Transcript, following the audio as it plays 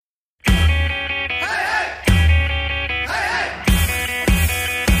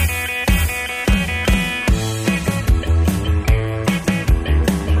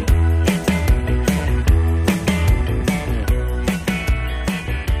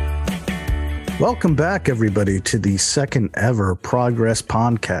Welcome back, everybody, to the second ever Progress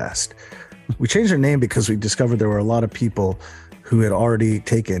Pondcast. We changed our name because we discovered there were a lot of people who had already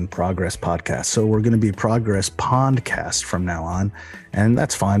taken Progress Podcast. So we're going to be Progress Pondcast from now on. And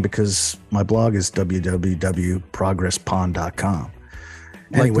that's fine because my blog is www.progresspond.com.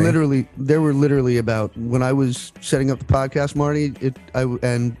 Anyway, literally, there were literally about, when I was setting up the podcast, Marty,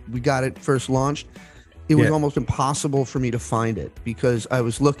 and we got it first launched, it was almost impossible for me to find it because I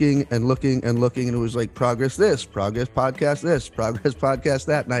was looking and looking and looking, and it was like Progress this, Progress Podcast this, Progress Podcast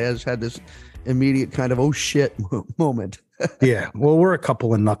that. And I just had this immediate kind of, oh shit moment. Yeah. Well, we're a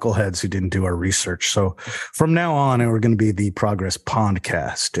couple of knuckleheads who didn't do our research. So from now on, we're going to be the Progress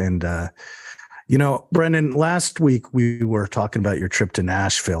Pondcast. And, Brendan, last week we were talking about your trip to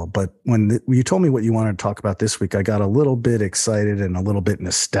Nashville, but when you told me what you wanted to talk about this week, I got a little bit excited and a little bit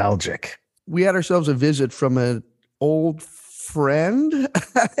nostalgic. We had ourselves a visit from an old friend,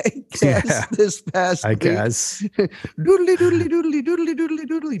 I guess, this past week. Guess. Doodly, doodly, doodly, doodly, doodly,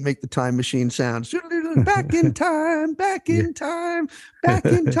 doodly. Make the time machine sounds. Doodly, doodly, back in time, back in time, back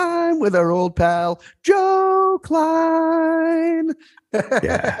in time with our old pal, Joe Klein.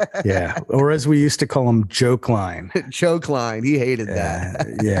 Yeah. Or as we used to call him, Joe Klein. Joe Klein. He hated that.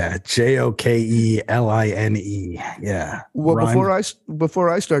 Yeah. Jokeline. Yeah. Well,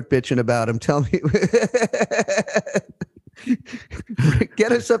 before I start bitching about him, tell me,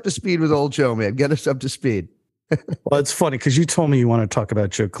 get us up to speed with old Joe, man. Get us up to speed. Well, it's funny because you told me you want to talk about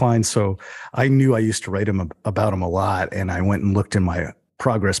Joe Klein. So I knew I used to write about him a lot. And I went and looked in my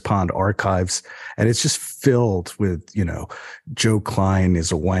Progress Pond archives, and it's just filled with, Joe Klein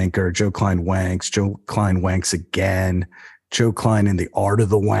is a wanker, Joe Klein wanks, Joe Klein wanks again, Joe Klein in the art of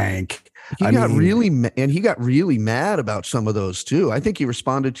the wank. He got really mad about some of those too. I think he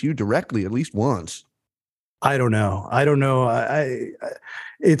responded to you directly at least once. I don't know.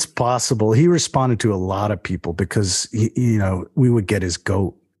 It's possible. He responded to a lot of people because we would get his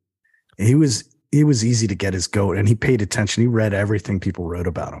goat. He was easy to get his goat, and he paid attention. He read everything people wrote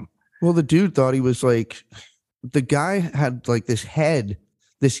about him. Well, the dude thought he was like, the guy had like this head,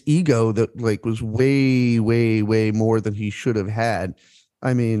 this ego that like was way, way, way more than he should have had.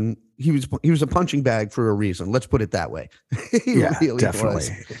 I mean, he was a punching bag for a reason. Let's put it that way. Really definitely.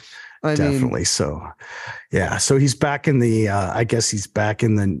 Definitely. So he's back in the, I guess he's back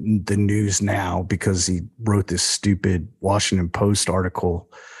in the news now because he wrote this stupid Washington Post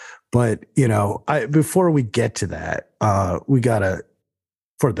article. But, before we get to that, we got to,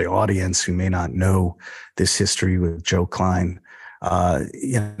 for the audience who may not know this history with Joe Klein,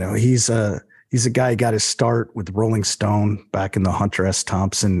 he's a guy who got his start with Rolling Stone back in the Hunter S.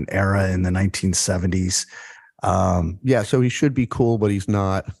 Thompson era in the 1970s. So he should be cool, but he's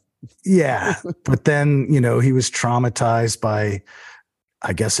not. Yeah. But then, he was traumatized by,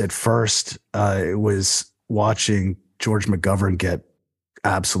 I guess at first, it was watching George McGovern get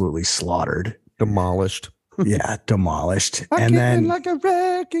absolutely slaughtered, demolished. Demolished. And then like a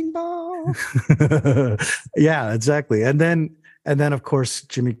wrecking ball. Yeah, exactly. And then of course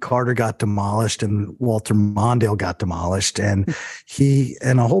Jimmy Carter got demolished and Walter Mondale got demolished, and he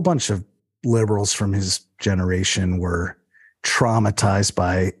and a whole bunch of liberals from his generation were traumatized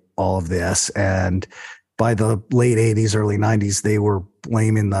by all of this, and by the late 80s, early 90s, they were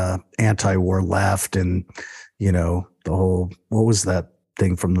blaming the anti-war left and the whole, what was that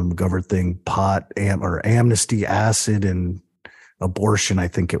thing from the McGovern thing, or amnesty, acid, and abortion, I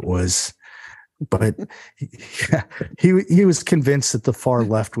think it was. But he was convinced that the far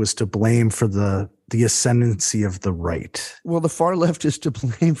left was to blame for the ascendancy of the right. Well, the far left is to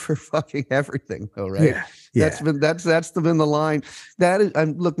blame for fucking everything, though, right? Yeah. That's been the line. That is,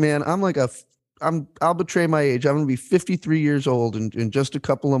 look, man, I'll betray my age. I'm going to be 53 years old in just a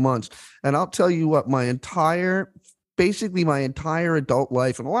couple of months, and I'll tell you what, basically my entire adult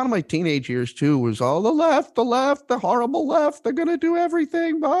life, and a lot of my teenage years too, was all the left, the horrible left. They're going to do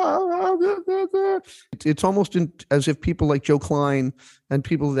everything. It's almost as if people like Joe Klein and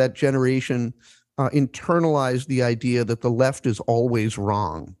people of that generation internalize the idea that the left is always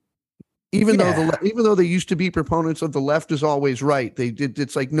wrong. Even though they used to be proponents of the left is always right.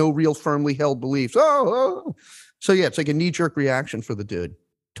 It's like no real firmly held beliefs. So yeah, it's like a knee-jerk reaction for the dude.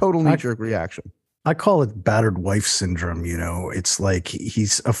 Total knee-jerk reaction. I call it battered wife syndrome. It's like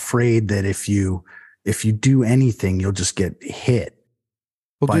he's afraid that if you do anything, you'll just get hit.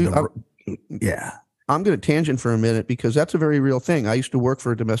 Well, yeah. I'm going to tangent for a minute because that's a very real thing. I used to work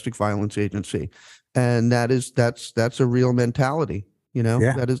for a domestic violence agency, and that's a real mentality.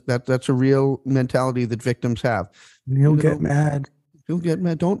 That's a real mentality that victims have. He'll get mad. He'll get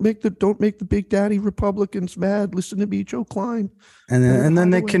mad. Don't make the big daddy Republicans mad. Listen to me, Joe Klein. And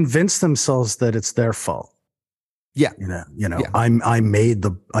then they convince themselves that it's their fault. Yeah. Yeah. I made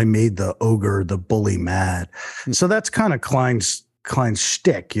the ogre, the bully mad. So that's kind of Klein's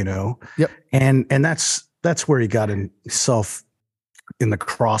shtick, Yep. And that's where he got himself in the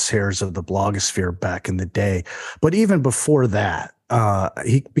crosshairs of the blogosphere back in the day. But even before that,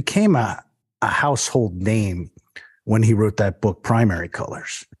 he became a household name when he wrote that book, Primary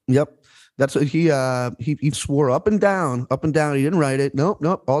Colors. Yep. That's what he swore up and down. He didn't write it.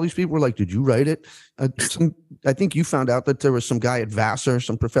 Nope. All these people were like, "Did you write it?" I think you found out that there was some guy at Vassar,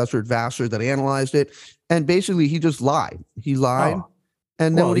 some professor at Vassar that analyzed it, and basically he just lied. He lied,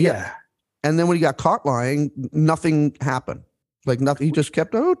 and then when he got caught lying, nothing happened. Like nothing. He just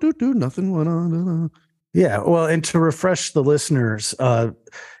kept nothing went on. Yeah. Well, and to refresh the listeners,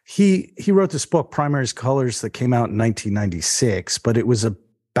 he wrote this book, Primary Colors, that came out in 1996, but it was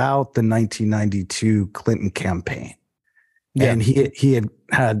about the 1992 Clinton campaign. Yeah. And he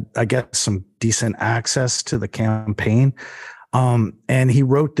had, I guess, some decent access to the campaign. And he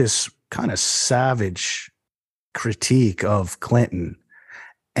wrote this kind of savage critique of Clinton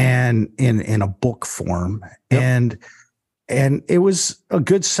and in a book form. Yep. And it was a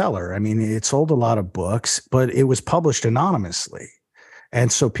good seller. I mean, it sold a lot of books, but it was published anonymously.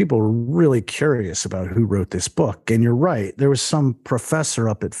 And so people were really curious about who wrote this book. And you're right. There was some professor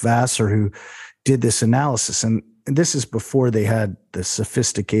up at Vassar who did this analysis. And this is before they had the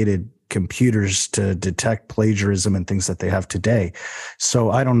sophisticated computers to detect plagiarism and things that they have today.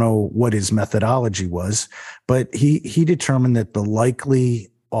 So I don't know what his methodology was, but he determined that the likely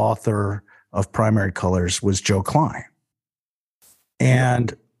author of Primary Colors was Joe Klein.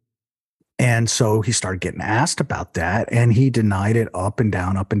 And so he started getting asked about that, and he denied it up and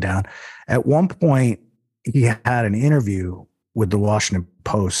down, up and down. At one point, he had an interview with the Washington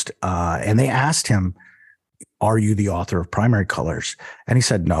Post, and they asked him, "Are you the author of Primary Colors?" And he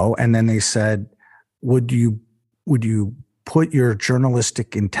said no. And then they said, "Would you put your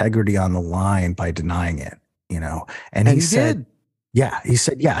journalistic integrity on the line by denying it?" And he said, did. Yeah, he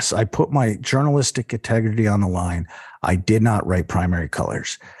said, "Yes, I put my journalistic integrity on the line. I did not write Primary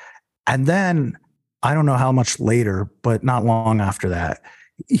Colors." And then I don't know how much later, but not long after that,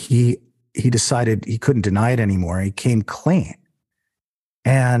 he decided he couldn't deny it anymore. He came clean.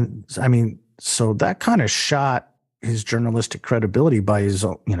 And I mean, so that kind of shot his journalistic credibility by his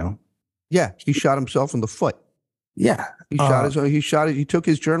own, Yeah, he shot himself in the foot. Yeah. He took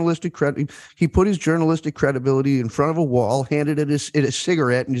his journalistic credit. He put his journalistic credibility in front of a wall, handed it a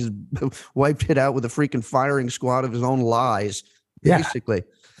cigarette, and just wiped it out with a freaking firing squad of his own lies. Yeah. Basically.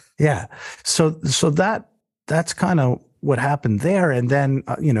 Yeah. So that's kind of what happened there. And then,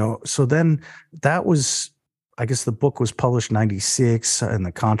 so then that was, I guess the book was published 96 and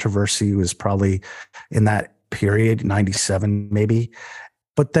the controversy was probably in that period, 97 maybe.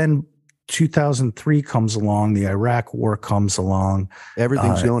 But then 2003 comes along, the Iraq War comes along.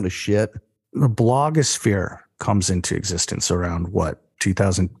 Everything's going to shit. The blogosphere comes into existence around what,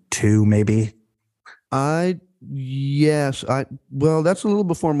 2002 maybe? Yes. Well, that's a little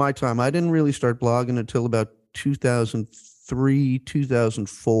before my time. I didn't really start blogging until about 2003,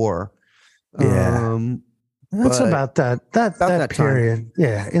 2004. Yeah. That's about that period. Time.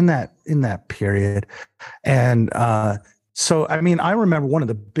 Yeah, in that period. And so I mean, I remember one of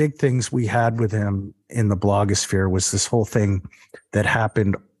the big things we had with him in the blogosphere was this whole thing that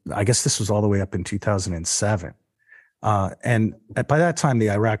happened. I guess this was all the way up in 2007. And by that time, the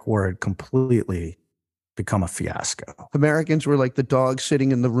Iraq War had completely become a fiasco. Americans were like the dog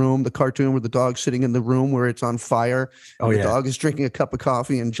sitting in the room, the cartoon where the dog sitting in the room where it's on fire. The dog is drinking a cup of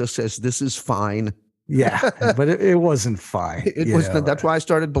coffee and just says, "This is fine." Yeah, but it wasn't fine. It was. That's why I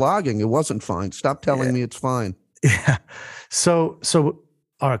started blogging. It wasn't fine. Stop telling me it's fine. Yeah. So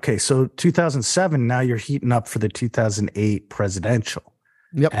 2007, now you're heating up for the 2008 presidential.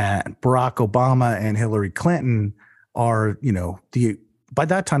 Yep. And Barack Obama and Hillary Clinton are, by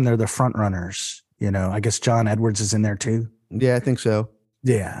that time they're the front runners. I guess John Edwards is in there too. Yeah, I think so.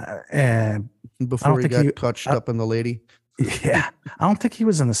 Yeah. And before he got touched up on the lady. Yeah. I don't think he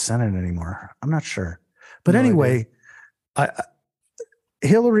was in the Senate anymore. I'm not sure. But anyway,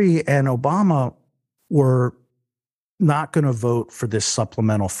 Hillary and Obama were not going to vote for this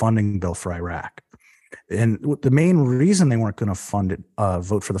supplemental funding bill for Iraq. And the main reason they weren't going to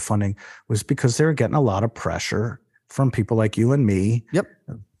vote for the funding was because they were getting a lot of pressure from people like you and me. Yep.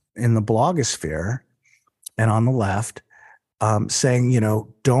 In the blogosphere and on the left, saying,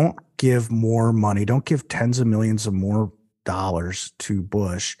 don't give more money, don't give tens of millions of more dollars to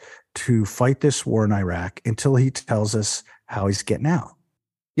Bush to fight this war in Iraq until he tells us how he's getting out.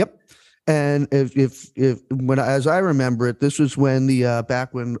 Yep. And as I remember it, this was when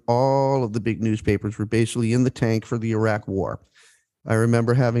back when all of the big newspapers were basically in the tank for the Iraq War. I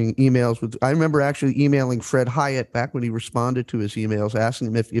remember having emails I remember actually emailing Fred Hyatt back when he responded to his emails, asking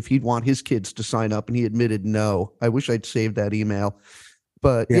him if he'd want his kids to sign up, and he admitted no. I wish I'd saved that email.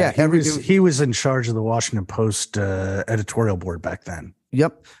 But yeah, he was in charge of the Washington Post editorial board back then.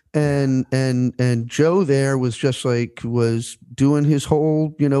 Yep. And Joe there was just was doing his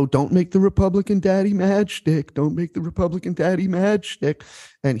whole, don't make the Republican daddy mad shtick. Don't make the Republican daddy mad shtick.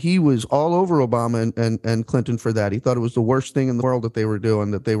 And he was all over Obama and Clinton for that. He thought it was the worst thing in the world that they were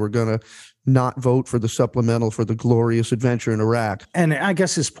doing, that they were going to not vote for the supplemental for the glorious adventure in Iraq. And I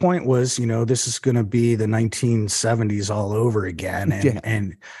guess his point was, this is going to be the 1970s all over again.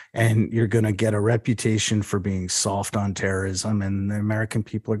 And you're going to get a reputation for being soft on terrorism, and the American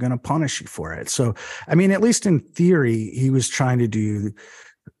people are going to punish you for it. So, I mean, at least in theory, he was trying to do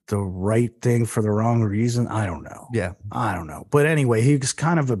the right thing for the wrong reason. I don't know. Yeah. I don't know. But anyway, he was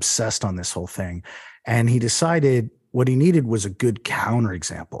kind of obsessed on this whole thing. And he decided what he needed was a good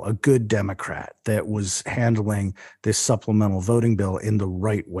counterexample, a good Democrat that was handling this supplemental voting bill in the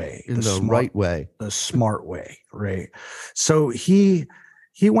right way. The smart way, right? So he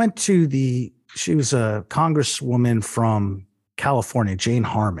went to she was a congresswoman from California, Jane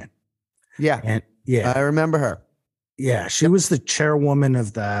Harman. Yeah. And yeah. I remember her. Yeah. She was the chairwoman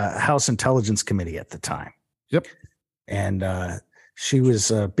of the House Intelligence Committee at the time. Yep. And she was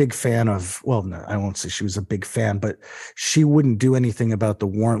a big fan of, well, no, I won't say she was a big fan, but she wouldn't do anything about the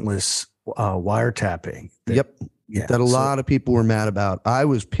warrantless wiretapping. That a lot of people were mad about. I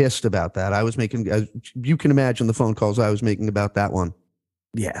was pissed about that. I was making, you can imagine the phone calls I was making about that one.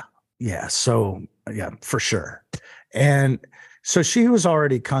 Yeah. Yeah. So, yeah, for sure. And so she was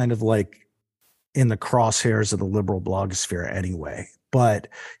already kind of like in the crosshairs of the liberal blogosphere anyway. But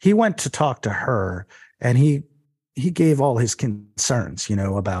he went to talk to her, and he gave all his concerns,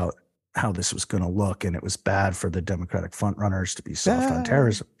 about how this was going to look, and it was bad for the Democratic frontrunners to be soft on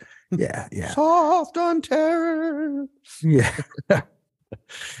terrorism. Yeah, yeah. Soft on terror. Yeah.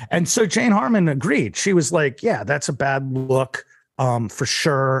 And so Jane Harman agreed. She was like, yeah, that's a bad look. For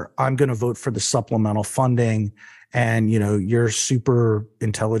sure. I'm going to vote for the supplemental funding. And, you're super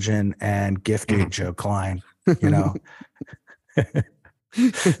intelligent and gifted, Joe Klein, So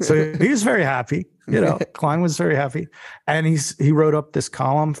he was very happy. Klein was very happy. And he wrote up this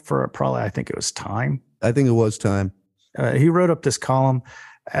column for probably, I think it was Time. I think it was Time. He wrote up this column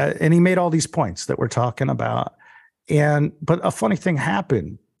and he made all these points that we're talking about. But a funny thing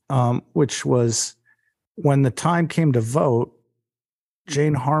happened, which was when the time came to vote,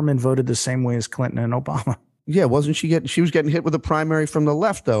 Jane Harman voted the same way as Clinton and Obama. Yeah, she was getting hit with a primary from the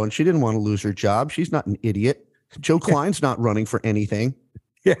left, though, and she didn't want to lose her job. She's not an idiot. Joe Klein's not running for anything.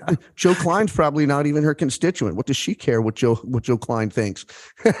 Yeah. Joe Klein's probably not even her constituent. What does she care what Joe Klein thinks?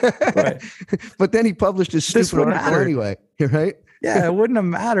 Right. But then he published his stupid article anyway, right? Yeah, it wouldn't have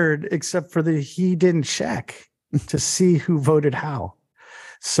mattered except for he didn't check to see who voted how.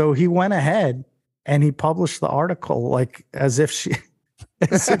 So he went ahead and he published the article like as if she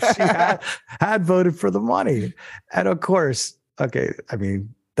had voted for the money. And of course, okay, I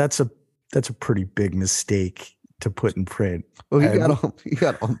mean, that's a pretty big mistake to put in print. Well, he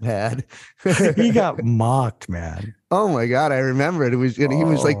got all mad. He got mocked, man. Oh my God, I remember it. He was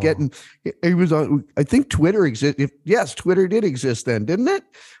like he was on, I think Twitter existed. Yes, Twitter did exist then, didn't it?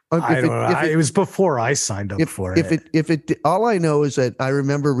 I don't know. It was before I signed up for it. All I know is that I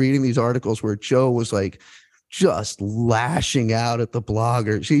remember reading these articles where Joe was like just lashing out at the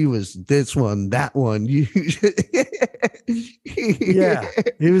bloggers. He was this one, that one. Yeah,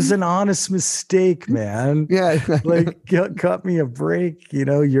 it was an honest mistake, man. Yeah, like cut me a break.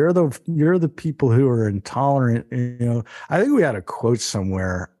 You're the people who are intolerant. I think we had a quote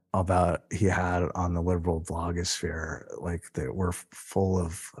somewhere about he had on the liberal blogosphere, like that we're full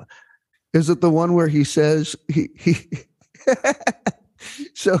of. Is it the one where he says he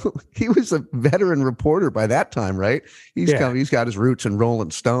So he was a veteran reporter by that time, right? He's got his roots in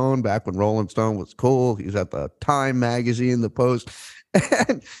Rolling Stone, back when Rolling Stone was cool. He's at the Time magazine, the Post.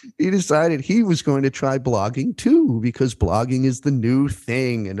 And he decided he was going to try blogging too, because blogging is the new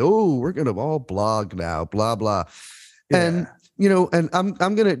thing. And we're going to all blog now, blah, blah. Yeah. And I'm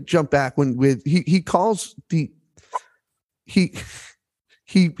going to jump back he calls he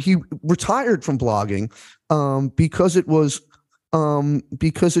retired from blogging because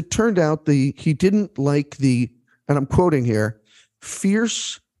it turned out he didn't like and I'm quoting here,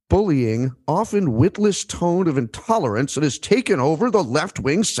 fierce, bullying, often witless tone of intolerance that has taken over the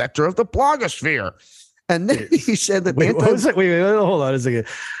left-wing sector of the blogosphere. And then he said that Wait, what was it? Wait, hold on a second.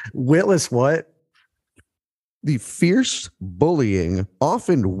 Witless what? The fierce, bullying,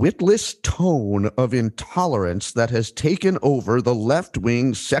 often witless tone of intolerance that has taken over the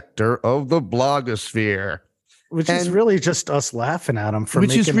left-wing sector of the blogosphere. Which is really just us laughing at him for us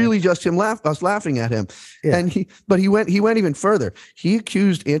laughing at him. Yeah. And he went even further. He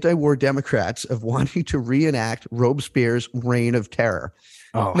accused anti-war Democrats of wanting to reenact Robespierre's reign of terror.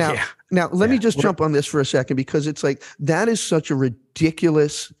 Oh, now let me just jump on this for a second, because it's like, that is such a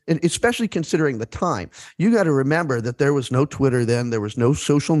ridiculous, and especially considering the time. You got to remember that there was no Twitter then, there was no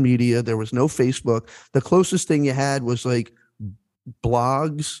social media, there was no Facebook. The closest thing you had was like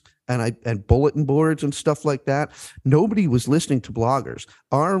blogs and bulletin boards and stuff like that. Nobody was listening to bloggers.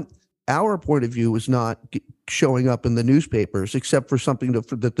 Our point of view was not showing up in the newspapers, except for something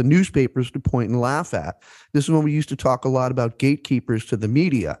that the newspapers could point and laugh at. This is when we used to talk a lot about gatekeepers to the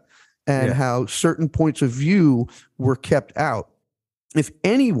media and how certain points of view were kept out. If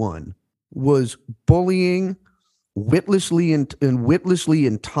anyone was bullying, witlessly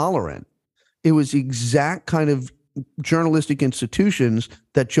intolerant, it was the exact kind of journalistic institutions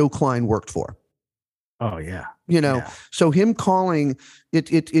that Joe Klein worked for. Oh yeah. So him calling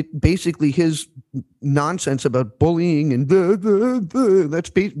it basically his nonsense about bullying and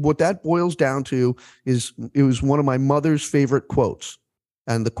that's what that boils down to. It was one of my mother's favorite quotes.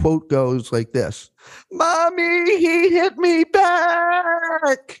 And the quote goes like this: "Mommy, he hit me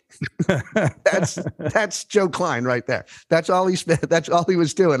back." That's Joe Klein right there. That's all he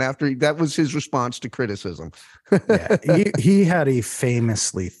was doing after that was his response to criticism. He had a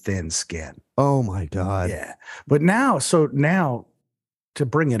famously thin skin. Oh my God. Yeah. But now to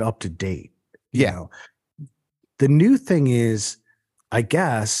bring it up to date, you know, the new thing is, I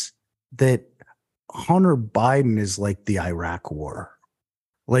guess, that Hunter Biden is like the Iraq war.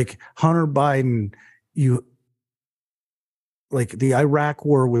 Like Hunter Biden, the Iraq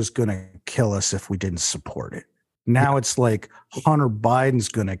war was going to kill us if we didn't support it. Now it's like Hunter Biden's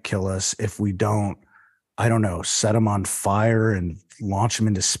going to kill us if we don't, I don't know, set him on fire and launch him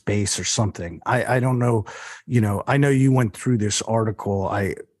into space or something. I don't know. I know you went through this article.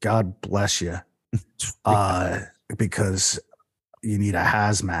 God bless you, because you need a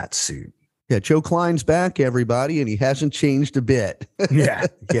hazmat suit. Yeah, Joe Klein's back, everybody, and he hasn't changed a bit. yeah,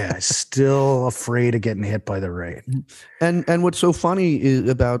 still afraid of getting hit by the rain. And what's so funny is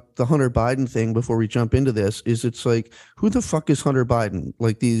about the Hunter Biden thing, before we jump into this, is it's like, who the fuck is Hunter Biden?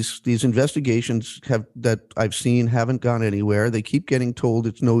 Like these investigations that I've seen haven't gone anywhere. They keep getting told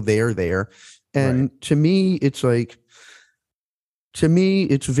it's no, they're there. And to me, it's like,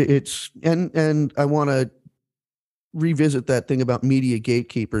 and I want to revisit that thing about media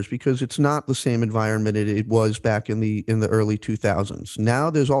gatekeepers, because it's not the same environment it was back in the early 2000s. Now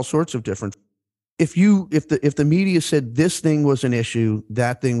there's all sorts of different. If the media said this thing was an issue,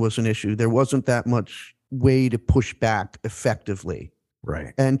 that thing was an issue, there wasn't that much way to push back effectively.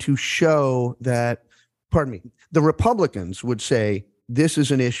 Right. And to show that, the Republicans would say, this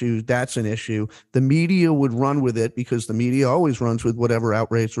is an issue, that's an issue. The media would run with it, because the media always runs with whatever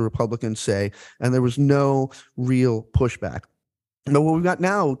outrage the Republicans say. And there was no real pushback. But what we've got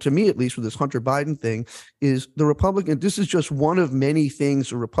now, to me at least, with this Hunter Biden thing, is this is just one of many things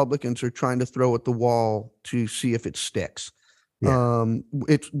the Republicans are trying to throw at the wall to see if it sticks. Yeah.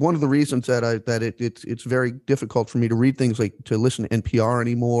 It's one of the reasons that it's very difficult for me to read things like, to listen to NPR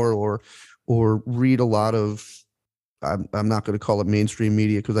anymore, or read a lot of, I'm not going to call it mainstream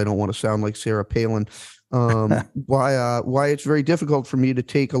media because I don't want to sound like Sarah Palin. Why it's very difficult for me to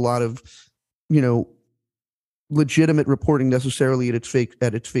take a lot of, legitimate reporting necessarily at its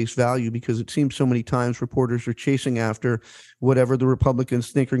face value, because it seems so many times reporters are chasing after whatever the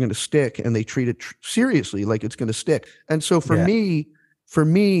Republicans think are going to stick, and they treat it seriously, like it's going to stick. And so for me,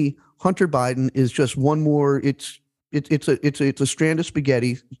 Hunter Biden is just one more. It's a strand of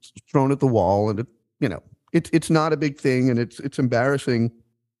spaghetti thrown at the wall, and it's not a big thing, and it's embarrassing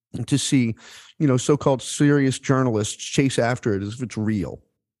to see, so-called serious journalists chase after it as if it's real.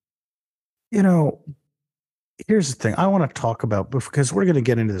 Here's the thing I want to talk about, because we're going to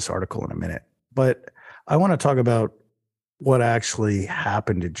get into this article in a minute, but I want to talk about what actually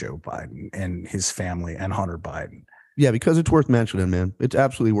happened to Joe Biden and his family and Hunter Biden. Yeah, because it's worth mentioning, man. It's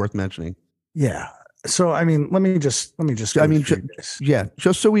absolutely worth mentioning. Yeah. So, let me just.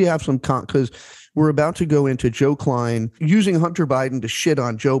 Just so we have some because we're about to go into Joe Klein using Hunter Biden to shit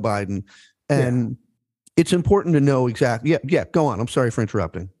on Joe Biden, and it's important to know exactly. Yeah. Go on. I'm sorry for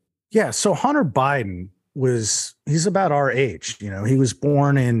interrupting. Yeah. So Hunter Biden he's about our age. He was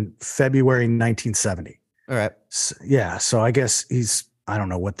born in February 1970. All right. So I guess he's I don't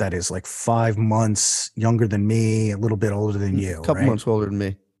know what that is, like 5 months younger than me, a little bit older than you, A couple right? months older than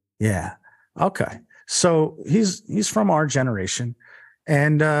me. Yeah. Okay. So he's from our generation.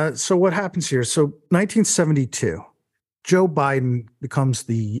 And so what happens here? So 1972, Joe Biden becomes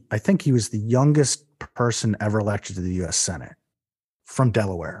I think he was the youngest person ever elected to the U.S. Senate from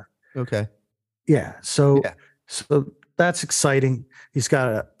Delaware. Okay. Yeah. So that's exciting. He's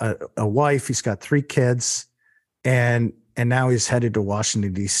got a wife. He's got 3 kids, and now he's headed to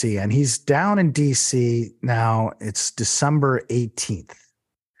Washington, D.C. And he's down in D.C. now. It's December 18th.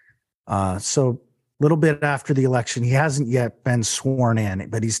 So a little bit after the election. He hasn't yet been sworn in,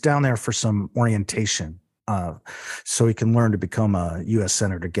 but he's down there for some orientation, so he can learn to become a U.S.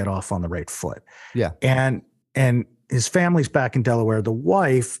 senator, get off on the right foot. Yeah. And his family's back in Delaware. The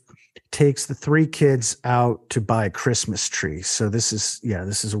wife takes the 3 kids out to buy a Christmas tree. So this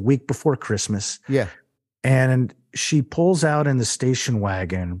is a week before Christmas. Yeah. And she pulls out in the station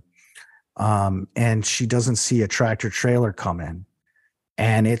wagon, and she doesn't see a tractor trailer come in.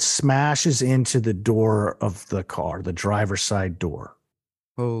 And it smashes into the door of the car, the driver's side door.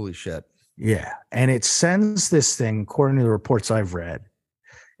 Holy shit. Yeah. And it sends this thing, according to the reports I've read,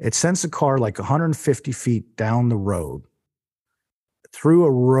 it sends the car like 150 feet down the road through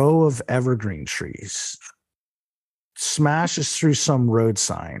a row of evergreen trees, smashes through some road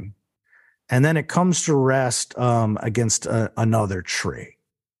sign, and then it comes to rest against another tree.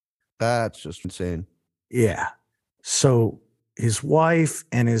 That's just insane. Yeah. So his wife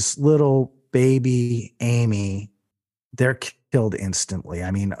and his little baby, Amy, they're killed instantly.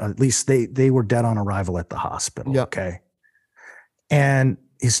 I mean, at least they were dead on arrival at the hospital. Yep. Okay. And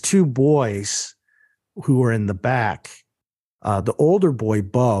his 2 boys who were in the back, the older boy,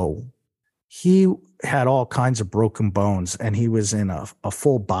 Bo, he had all kinds of broken bones, and he was in a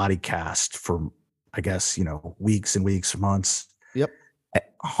full body cast for, I guess, weeks and weeks, months. Yep.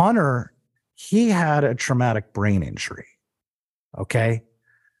 Hunter, he had a traumatic brain injury. Okay.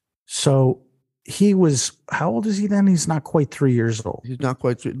 So he was, how old is he then? He's not quite 3 years old. He's not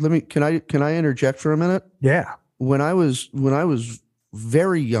quite. Can I interject for a minute? Yeah. When I was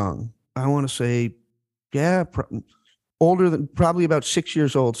very young, I want to say, older than probably about 6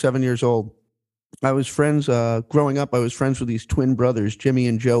 years old, 7 years old. I was friends, growing up, I was friends with these twin brothers, Jimmy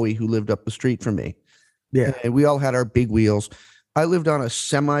and Joey, who lived up the street from me. Yeah. And we all had our big wheels. I lived on a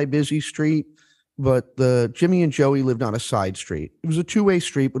semi-busy street, but the Jimmy and Joey lived on a side street. It was a 2-way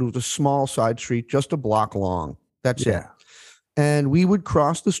street, but it was a small side street, just a block long. That's it. And we would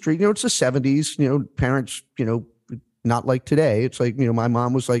cross the street. It's the 70s, parents, not like today. It's like, my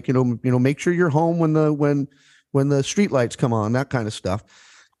mom was like, make sure you're home when the street lights come on, that kind of stuff.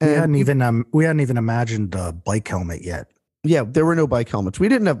 And we hadn't even imagined a bike helmet yet. Yeah, there were no bike helmets. We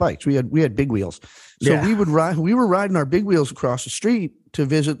didn't have bikes. We had big wheels. So we were riding our big wheels across the street to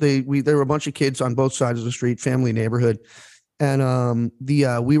visit there were a bunch of kids on both sides of the street, family neighborhood. And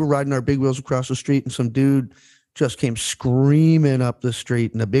we were riding our big wheels across the street, and some dude just came screaming up the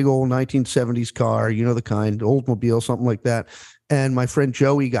street in a big old 1970s car, the kind, Oldsmobile, something like that. And my friend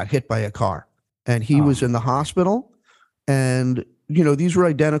Joey got hit by a car, and he was in the hospital. And, these were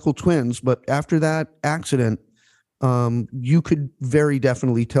identical twins, but after that accident, you could very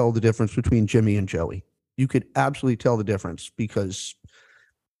definitely tell the difference between Jimmy and Joey. You could absolutely tell the difference, because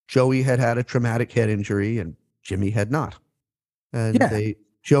Joey had a traumatic head injury and Jimmy had not. And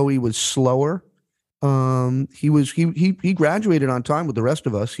Joey was slower. He graduated on time with the rest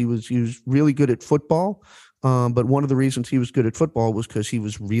of us. He was really good at football. But one of the reasons he was good at football was because he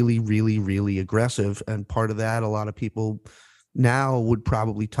was really, really, really aggressive. And part of that, a lot of people now would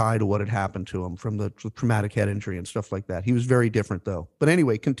probably tie to what had happened to him from the traumatic head injury and stuff like that. He was very different, though. But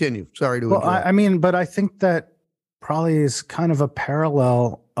anyway, continue. Sorry to interrupt. But I think that probably is kind of a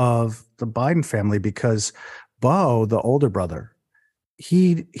parallel of the Biden family, because Bo, the older brother,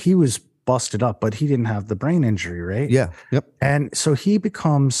 he was busted up, but he didn't have the brain injury, right? Yeah. Yep. And so he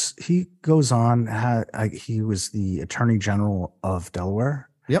goes on, he was the Attorney General of Delaware.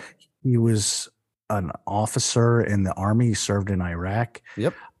 Yep. He was an officer in the army. He served in Iraq.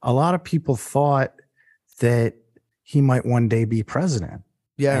 Yep. A lot of people thought that he might one day be president.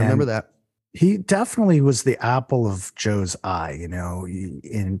 Yeah, I remember that. He definitely was the apple of Joe's eye,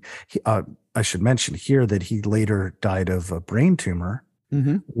 and I should mention here that he later died of a brain tumor,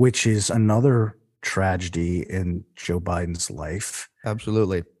 which is another tragedy in Joe Biden's life.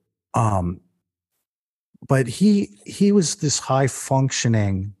 Absolutely. But he was this high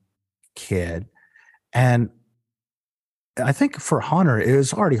functioning kid. And I think for Hunter, it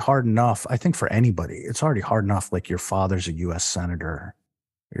was already hard enough. I think for anybody, it's already hard enough. Like, your father's a U.S. senator, or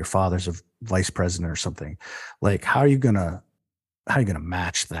your father's a vice president or something. Like, how are you going to how are you going to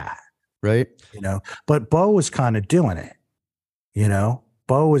match that? Right. But Bo was kind of doing it,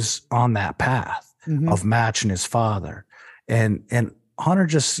 Bo was on that path of matching his father, and Hunter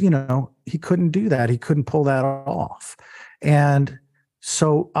just, he couldn't do that. He couldn't pull that off. And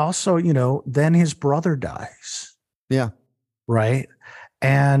so also, then his brother dies. Yeah. Right.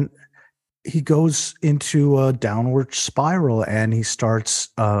 And he goes into a downward spiral, and he starts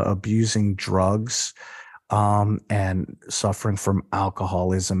abusing drugs, and suffering from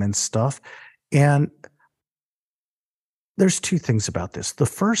alcoholism and stuff. And there's two things about this. The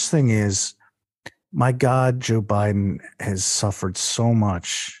first thing is, my God, Joe Biden has suffered so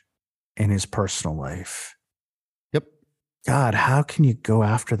much in his personal life. Yep. God, how can you go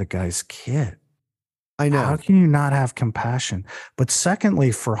after the guy's kid? I know. How can you not have compassion? But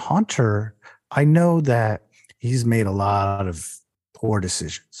secondly, for Hunter, I know that he's made a lot of poor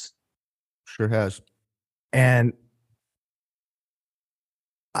decisions. Sure has. And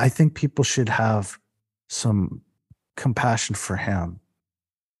I think people should have some compassion for him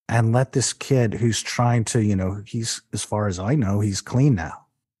and let this kid who's trying to, he's, as far as I know, he's clean now.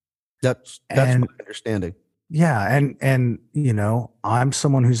 That's my understanding. Yeah. And, I'm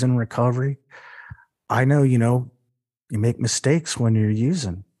someone who's in recovery. I know, you make mistakes when you're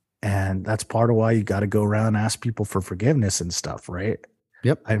using, and that's part of why you got to go around and ask people for forgiveness and stuff. Right.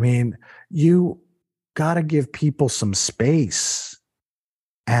 Yep. I mean, you got to give people some space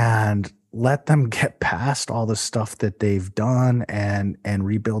and let them get past all the stuff that they've done and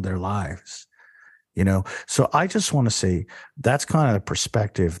rebuild their lives. So I just want to say that's kind of the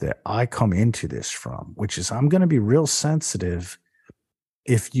perspective that I come into this from, which is I'm going to be real sensitive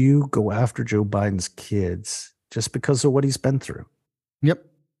if you go after Joe Biden's kids just because of what he's been through. Yep.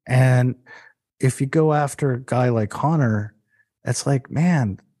 And if you go after a guy like Hunter, it's like,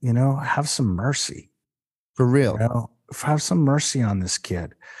 man, have some mercy. For real. Have some mercy on this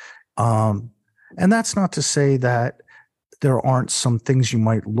kid. And that's not to say that there aren't some things you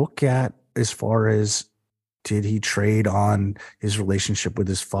might look at as far as, did he trade on his relationship with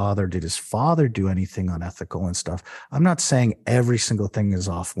his father? Did his father do anything unethical and stuff? I'm not saying every single thing is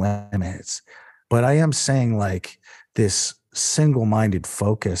off limits, but I am saying like this single-minded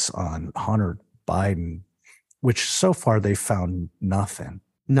focus on Hunter Biden, which so far they found nothing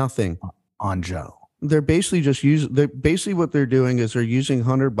on Joe. They're basically what they're doing is they're using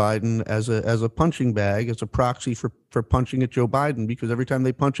Hunter Biden as a punching bag, as a proxy for punching at Joe Biden, because every time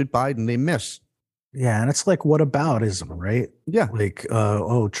they punch at Biden, they miss. Yeah. And it's like, whataboutism, right? Yeah. Like,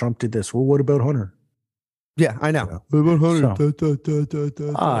 Trump did this. Well, what about Hunter? Yeah, I know. What about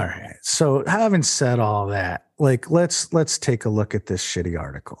Hunter? All right. So having said all that, like, let's take a look at this shitty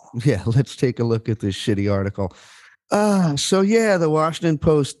article. Yeah, let's take a look at this shitty article. So yeah, the Washington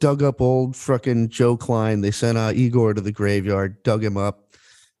Post dug up old frickin' Joe Klein. They sent Igor to the graveyard, dug him up,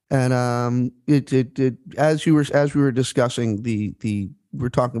 and it as we were discussing we're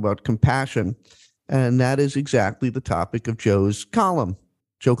talking about compassion, and that is exactly the topic of Joe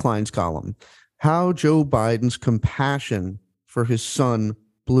Klein's column, how Joe Biden's compassion for his son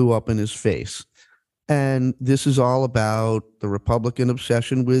blew up in his face. And this is all about the Republican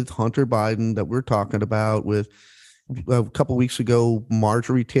obsession with Hunter Biden that we're talking about. With a couple weeks ago,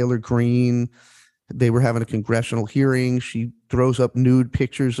 Marjorie Taylor Greene, they were having a congressional hearing. She throws up nude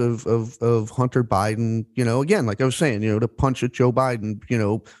pictures of Hunter Biden, again, like I was saying, to punch at Joe Biden,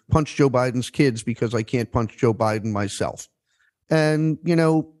 punch Joe Biden's kids because I can't punch Joe Biden myself. And,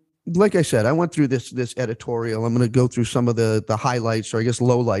 like I said, I went through this editorial. I'm going to go through some of the highlights, or I guess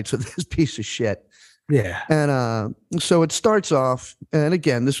lowlights, of this piece of shit. Yeah. And so it starts off, and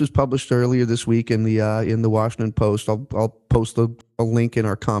again, this was published earlier this week in the Washington Post. I'll post a link in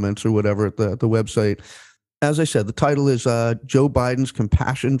our comments or whatever at the website. As I said, the title is how Joe Biden's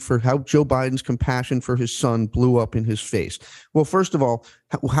compassion for his son blew up in his face. Well, first of all,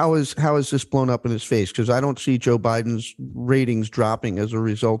 how is this blown up in his face? Because I don't see Joe Biden's ratings dropping as a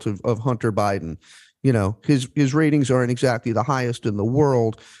result of Hunter Biden. His ratings aren't exactly the highest in the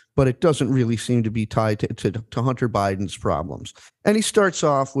world, but it doesn't really seem to be tied to Hunter Biden's problems. And he starts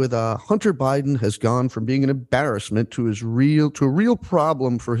off with Hunter Biden has gone from being an embarrassment to a real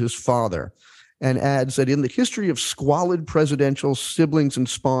problem for his father, and adds that in the history of squalid presidential siblings and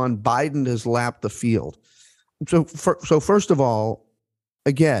spawn, Biden has lapped the field. So first of all,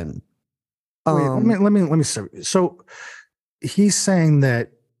 again, wait, let me say. So he's saying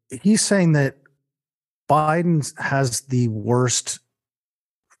that Biden has the worst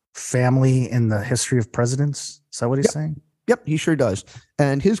family in the history of presidents. Is that what he's saying? Yep, he sure does.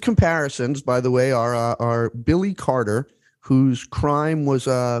 And his comparisons, by the way, are Billy Carter, whose crime was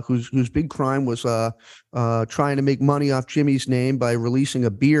whose big crime was trying to make money off Jimmy's name by releasing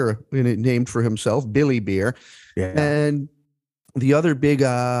a beer named for himself, Billy Beer. Yeah. And the other big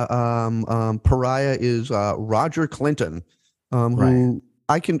pariah is Roger Clinton, who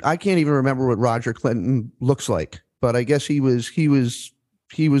I can't even remember what Roger Clinton looks like, but I guess he was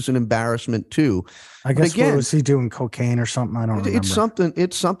an embarrassment too. I guess again, what was he doing, cocaine or something? I don't remember.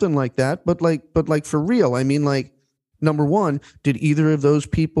 It's something like that. But like for real, I mean, like, number one, did either of those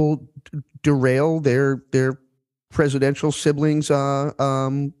people derail their presidential siblings'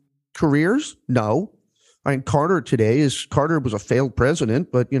 careers? No. I mean, Carter was a failed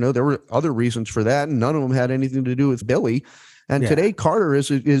president, but there were other reasons for that, and none of them had anything to do with Billy. And today, Carter is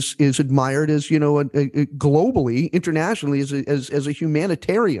admired as globally, internationally as a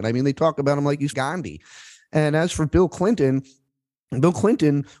humanitarian. I mean, they talk about him like he's Gandhi. And as for Bill Clinton,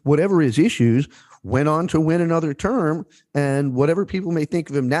 whatever his issues, went on to win another term. And whatever people may think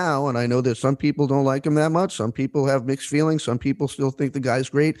of him now, and I know that some people don't like him that much, some people have mixed feelings, some people still think the guy's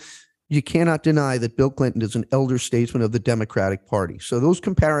great. You cannot deny that Bill Clinton is an elder statesman of the Democratic Party. So those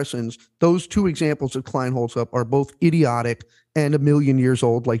comparisons, those two examples that Klein holds up, are both idiotic and a million years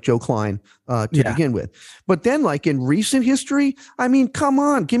old, like Joe Klein, to begin with. But then, like in recent history, I mean, come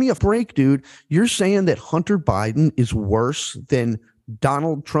on, give me a break, dude. You're saying that Hunter Biden is worse than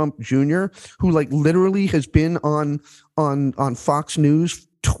Donald Trump Jr., who like literally has been on Fox News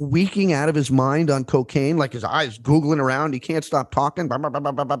tweaking out of his mind on cocaine, like his eyes googling around. He can't stop talking.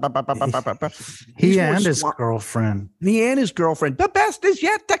 He and his girlfriend. The best is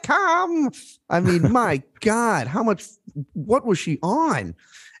yet to come. I mean, my God, what was she on?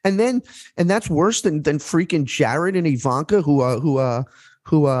 And that's worse than freaking Jared and Ivanka, who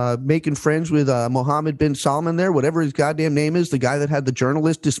making friends with Mohammed bin Salman there, whatever his goddamn name is, the guy that had the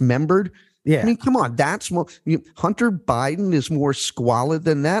journalist dismembered. Yeah. I mean, come on, that's more. Hunter Biden is more squalid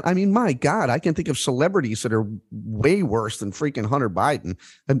than that. I mean, my God, I can think of celebrities that are way worse than freaking Hunter Biden.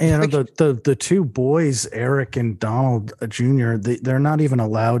 And the two boys, Eric and Donald Jr., they're not even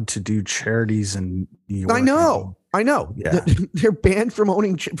allowed to do charities in New York. I know. Yeah. They're banned from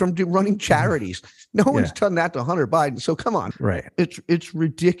running charities. No one's done that to Hunter Biden. So come on. Right. It's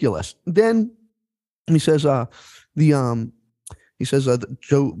ridiculous. Then he says,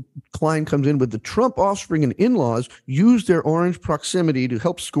 Joe Klein comes in with the Trump offspring and in-laws use their orange proximity to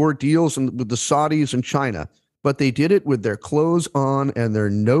help score deals with the Saudis and China, but they did it with their clothes on and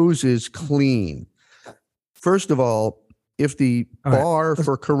their noses clean. First of all, if the bar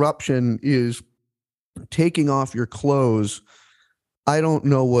for corruption is taking off your clothes, I don't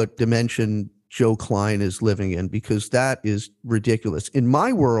know what dimension Joe Klein is living in, because that is ridiculous. In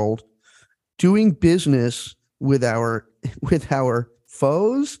my world, doing business with our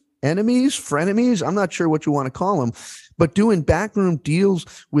foes, enemies, frenemies, I'm not sure what you want to call them, but doing backroom deals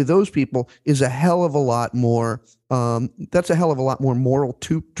with those people is a hell of a lot more. That's a hell of a lot more moral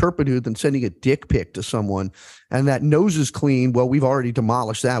turpitude than sending a dick pic to someone. And that nose is clean. Well, we've already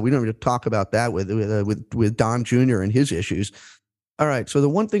demolished that. We don't even talk about that with Don Jr. and his issues. All right. So the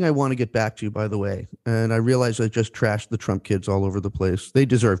one thing I want to get back to, by the way, and I realize I just trashed the Trump kids all over the place. They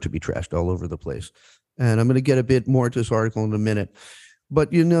deserve to be trashed all over the place. And I'm going to get a bit more to this article in a minute.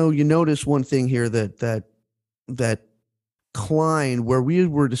 But, you notice one thing here that Klein, where we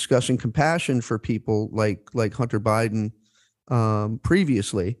were discussing compassion for people like Hunter Biden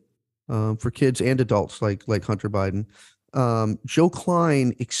previously, for kids and adults like Hunter Biden, Joe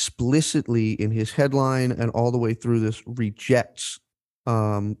Klein explicitly in his headline and all the way through this rejects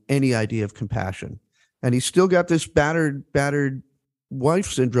any idea of compassion. And he's still got this battered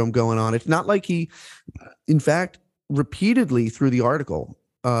wife syndrome going on. It's not like he, in fact, repeatedly through the article,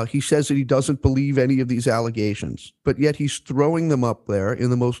 he says that he doesn't believe any of these allegations, but yet he's throwing them up there in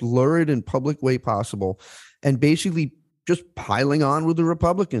the most lurid and public way possible and basically just piling on with the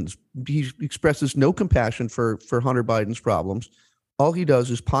Republicans. He expresses no compassion for Hunter Biden's problems. All he does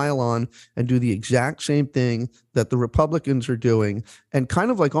is pile on and do the exact same thing that the Republicans are doing, and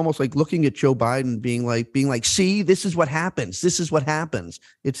kind of like almost like looking at Joe Biden being like, see, this is what happens. This is what happens.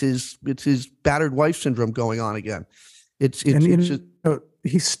 It's his battered wife syndrome going on again. He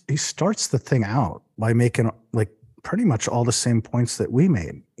starts the thing out by making like pretty much all the same points that we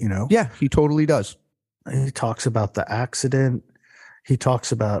made, Yeah, he totally does. He talks about the accident. He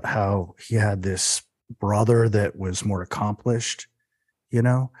talks about how he had this brother that was more accomplished.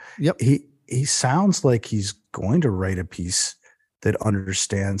 Yep. He sounds like he's going to write a piece that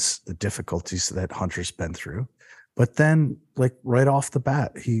understands the difficulties that Hunter's been through, but then like right off the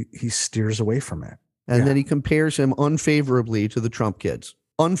bat, he steers away from it. And then he compares him unfavorably to the Trump kids,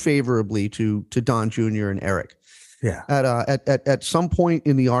 unfavorably to Don Jr. and Eric. Yeah. At some point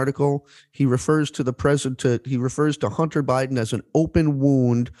in the article, he refers to he refers to Hunter Biden as an open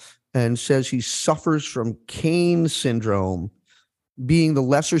wound and says he suffers from Cain syndrome, being the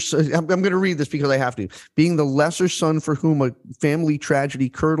lesser son. I'm going to read this because I have to. Being the lesser son for whom a family tragedy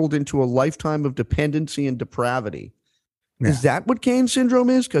curdled into a lifetime of dependency and depravity. Yeah. Is that what Cain syndrome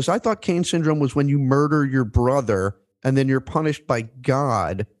is? Because I thought Cain syndrome was when you murder your brother and then you're punished by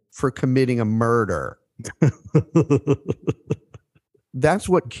God for committing a murder. That's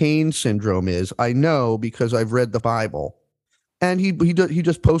what Cain syndrome is. I know because I've read the Bible. And he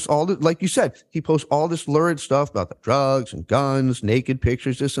just posts all the, like you said, he posts all this lurid stuff about the drugs and guns, naked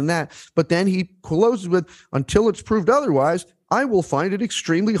pictures, this and that. But then he closes with, until it's proved otherwise, I will find it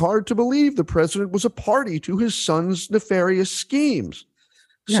extremely hard to believe the president was a party to his son's nefarious schemes.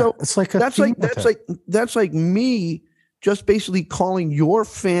 Yeah, so it's like that's like me just basically calling your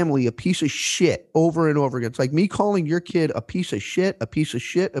family a piece of shit over and over again. It's like me calling your kid a piece of shit, a piece of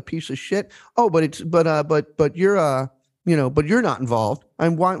shit, a piece of shit. Oh, but you're but you're not involved.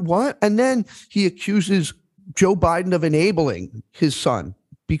 And what? And then he accuses Joe Biden of enabling his son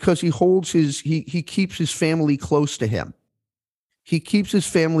because he keeps his family close to him. He keeps his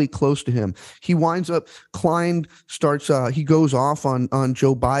family close to him. He winds up, Klein starts, he goes off on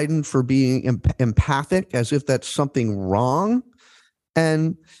Joe Biden for being empathic, as if that's something wrong.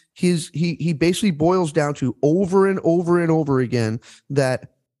 And he basically boils down to over and over and over again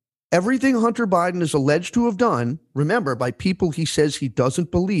that everything Hunter Biden is alleged to have done, remember, by people he says he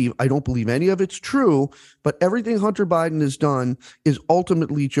doesn't believe, I don't believe any of it's true, but everything Hunter Biden has done is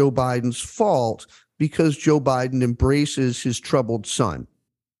ultimately Joe Biden's fault because Joe Biden embraces his troubled son.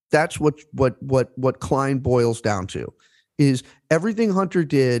 That's what Klein boils down to, is everything Hunter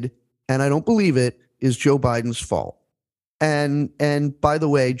did, and I don't believe it, is Joe Biden's fault. And by the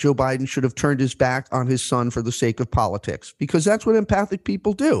way, Joe Biden should have turned his back on his son for the sake of politics, because that's what empathic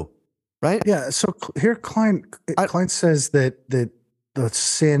people do. Right? Yeah. So here, Klein says that the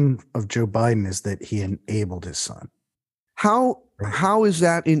sin of Joe Biden is that he enabled his son. How is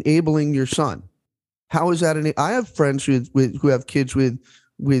that enabling your son? How is that? I have friends who have kids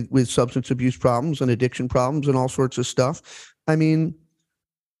with substance abuse problems and addiction problems and all sorts of stuff. I mean,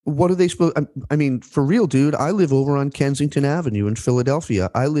 what are they supposed? I mean, for real, dude. I live over on Kensington Avenue in Philadelphia.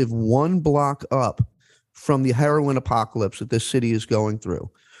 I live one block up from the heroin apocalypse that this city is going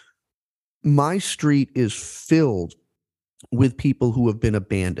through. My street is filled with people who have been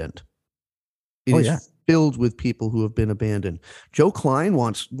abandoned. It is filled with people who have been abandoned. Joe Klein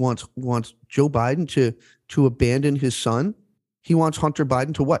wants Joe Biden to abandon his son. He wants Hunter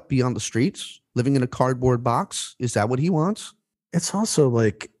Biden to what? Be on the streets, living in a cardboard box? Is that what he wants? It's also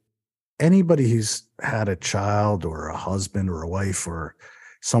like anybody who's had a child or a husband or a wife or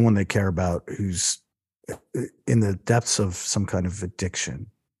someone they care about who's in the depths of some kind of addiction.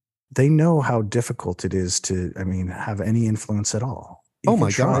 They know how difficult it is to, have any influence at all. You can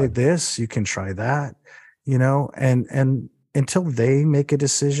try this, you can try that, and until they make a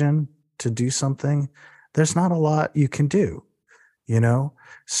decision to do something, there's not a lot you can do,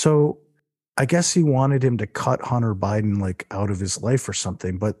 So I guess he wanted him to cut Hunter Biden like out of his life or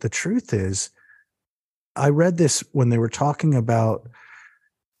something. But the truth is, I read this when they were talking about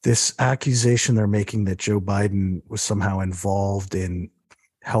this accusation they're making that Joe Biden was somehow involved in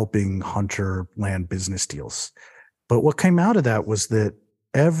helping Hunter land business deals. But what came out of that was that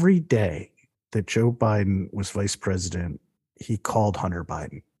every day that Joe Biden was vice president, he called Hunter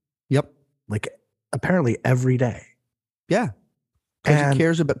Biden. Yep. Like apparently every day. Yeah. Because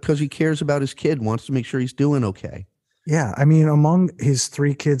he cares about his kid, wants to make sure he's doing okay. Yeah. Among his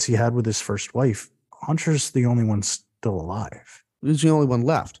 3 kids he had with his first wife, Hunter's the only one still alive. He's the only one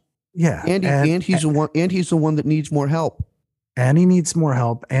left. Yeah. And he's the one that needs more help. And he needs more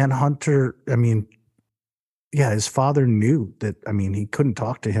help. And Hunter, his father knew that, he couldn't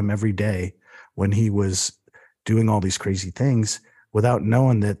talk to him every day when he was doing all these crazy things without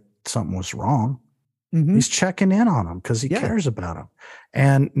knowing that something was wrong. Mm-hmm. He's checking in on him because he cares about him.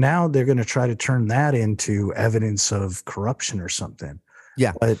 And now they're going to try to turn that into evidence of corruption or something.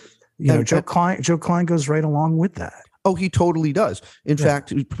 Yeah. But, Joe Klein goes right along with that. Oh, he totally does. In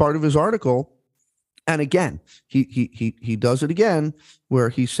fact, part of his article, and again, he does it again, where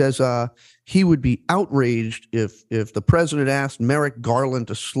he says he would be outraged if the president asked Merrick Garland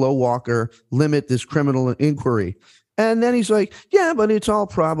to slow walker limit this criminal inquiry. And then he's like, yeah, but it's all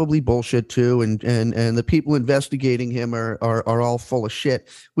probably bullshit too, and the people investigating him are all full of shit,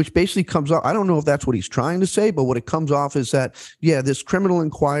 which basically comes off. I don't know if that's what he's trying to say, but what it comes off is that, this criminal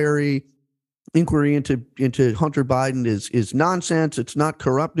inquiry inquiry into Hunter Biden is nonsense. It's not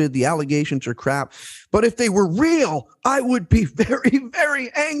corrupted. The allegations are crap. But if they were real, I would be very,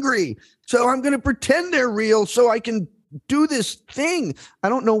 very angry. So I'm going to pretend they're real so I can do this thing. I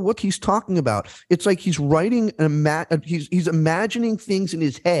don't know what he's talking about. It's like he's writing he's imagining things in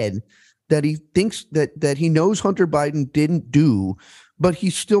his head that he thinks that he knows Hunter Biden didn't do, but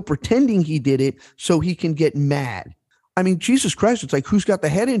he's still pretending he did it so he can get mad. I mean, Jesus Christ, it's like, who's got the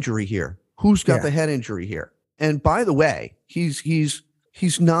head injury here? Who's got the head injury here? And by the way, he's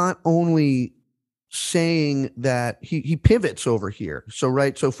not only saying that he pivots over here.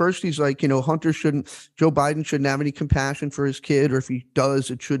 So first he's like, Joe Biden shouldn't have any compassion for his kid, or if he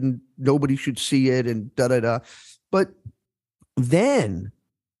does, nobody should see it, and da da da. But then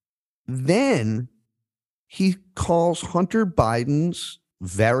he calls Hunter Biden's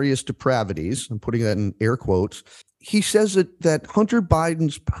various depravities, I'm putting that in air quotes. He says that Hunter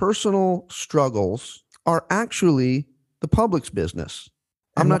Biden's personal struggles are actually the public's business.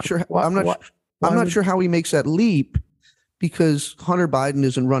 I'm not sure how he makes that leap, because Hunter Biden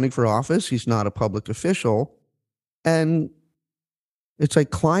isn't running for office. He's not a public official. And it's like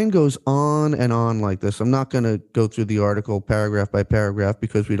Klein goes on and on like this. I'm not going to go through the article paragraph by paragraph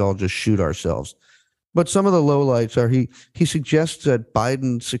because we'd all just shoot ourselves. But some of the lowlights are he suggests that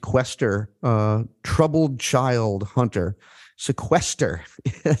Biden sequester troubled child Hunter. Sequester.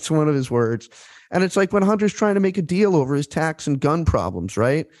 That's one of his words. And it's like when Hunter's trying to make a deal over his tax and gun problems,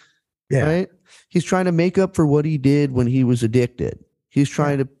 right? Yeah. Right? He's trying to make up for what he did when he was addicted. He's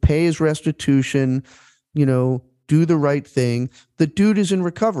trying to pay his restitution, do the right thing. The dude is in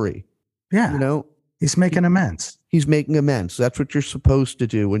recovery. Yeah. He's making amends. He's making amends. That's what you're supposed to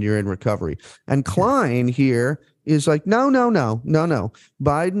do when you're in recovery. And Klein here is like, no.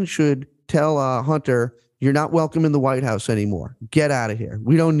 Biden should tell Hunter, you're not welcome in the White House anymore. Get out of here.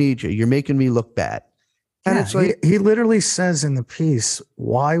 We don't need you. You're making me look bad. And it's like, he literally says in the piece,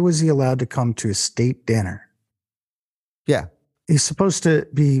 why was he allowed to come to a state dinner? Yeah. He's supposed to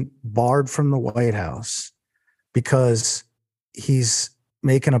be barred from the White House because he's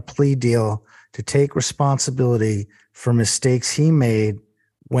making a plea deal to take responsibility for mistakes he made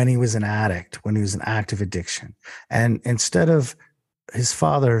when he was an addict, when he was in active addiction. And instead of his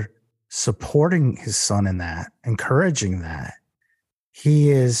father supporting his son in that, encouraging that, he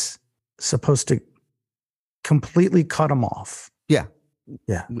is supposed to completely cut him off. Yeah.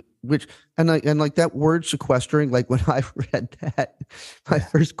 Yeah. Which, and like that word sequestering, like when I read that, my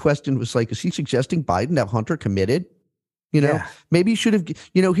first question was like, is he suggesting Biden have Hunter committed? Maybe he should have,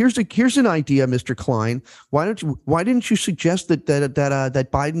 here's an idea, Mr. Klein. Why didn't you suggest that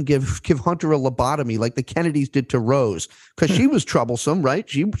Biden give Hunter a lobotomy like the Kennedys did to Rose? Because she was troublesome, right?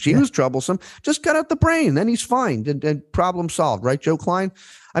 She was troublesome. Just cut out the brain, then he's fine, and problem solved, right, Joe Klein?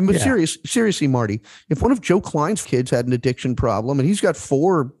 I'm seriously, Marty, if one of Joe Klein's kids had an addiction problem and he's got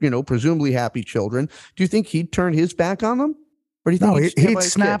 4, presumably happy children, do you think he'd turn his back on them? Or do you think he'd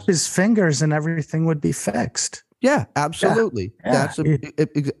snap his fingers and everything would be fixed? Yeah, absolutely. Yeah. That's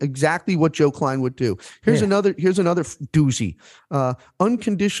exactly what Joe Klein would do. Here's another doozy.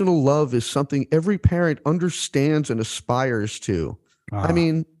 Unconditional love is something every parent understands and aspires to. I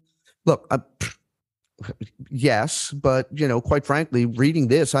mean, look, yes, but quite frankly, reading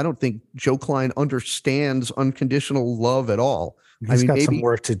this, I don't think Joe Klein understands unconditional love at all. He's got some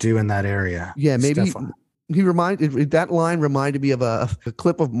work to do in that area. Yeah, maybe. That line reminded me of a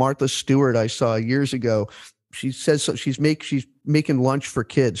clip of Martha Stewart I saw years ago. She says so she's making lunch for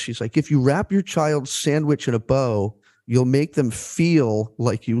kids. She's like, if you wrap your child's sandwich in a bow, you'll make them feel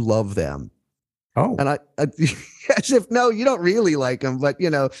like you love them. Oh, and I as if, no, you don't really like them, but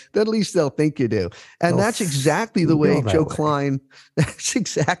at least they'll think you do. And that's exactly the way Joe Klein. That's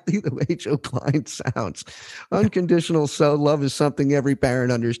exactly the way Joe Klein sounds. Unconditional love is something every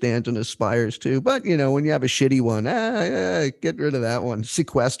parent understands and aspires to. But when you have a shitty one, get rid of that one.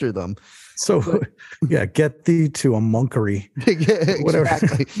 Sequester them. So, get thee to a monkery.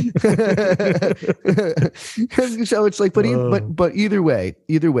 Exactly. So it's like, but either way,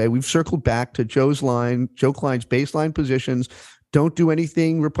 we've circled back to Joe Klein's baseline positions. Don't do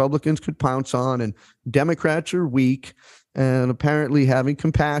anything Republicans could pounce on, and Democrats are weak. And apparently, having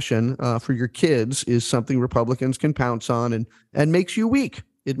compassion for your kids is something Republicans can pounce on, and makes you weak.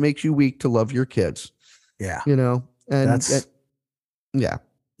 It makes you weak to love your kids. Yeah, yeah.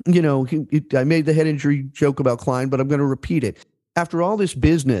 I made the head injury joke about Klein, but I'm going to repeat it. After all this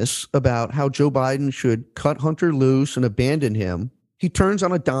business about how Joe Biden should cut Hunter loose and abandon him, he turns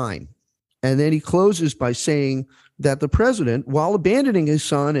on a dime. And then he closes by saying that the president, while abandoning his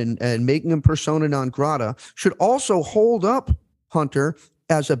son and making him persona non grata, should also hold up Hunter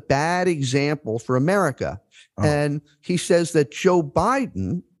as a bad example for America. Oh. And he says that Joe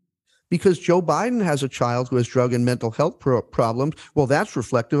Biden, because Joe Biden has a child who has drug and mental health problems, well, that's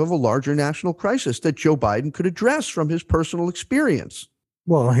reflective of a larger national crisis that Joe Biden could address from his personal experience.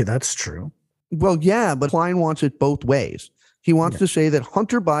 Well, hey, that's true. Well, yeah, but Klein wants it both ways. He wants to say that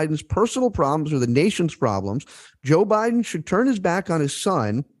Hunter Biden's personal problems are the nation's problems. Joe Biden should turn his back on his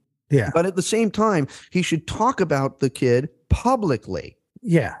son. Yeah. But at the same time, he should talk about the kid publicly.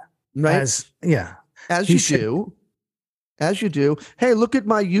 Yeah. Right. As you do. Hey, look at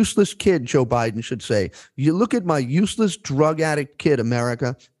my useless kid, Joe Biden should say. You look at my useless drug addict kid,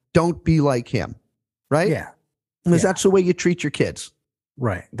 America. Don't be like him. Right. Yeah. Because that's the way you treat your kids.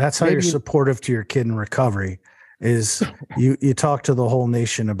 Right. That's how you're supportive to your kid in recovery. Is you talk to the whole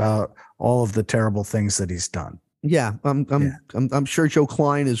nation about all of the terrible things that he's done. Yeah, I'm sure Joe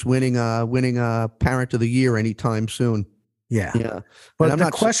Klein is winning Parent of the Year anytime soon. Yeah. But the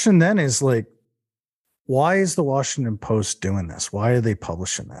question then is like, why is the Washington Post doing this? Why are they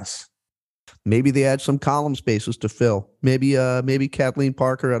publishing this? Maybe they had some column spaces to fill. Maybe Kathleen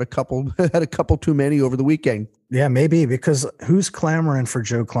Parker had a couple too many over the weekend. Yeah, maybe, because who's clamoring for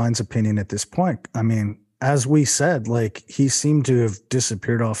Joe Klein's opinion at this point? I mean, as we said, like, he seemed to have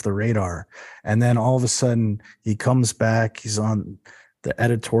disappeared off the radar. And then all of a sudden he comes back. He's on the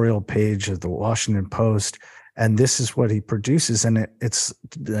editorial page of the Washington Post. And this is what he produces. And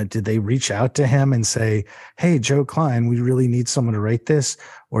did they reach out to him and say, hey, Joe Klein, we really need someone to write this?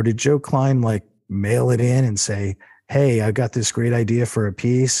 Or did Joe Klein like mail it in and say, hey, I got this great idea for a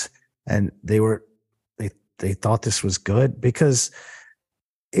piece? And they thought this was good? Because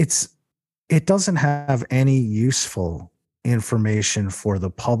it doesn't have any useful information for the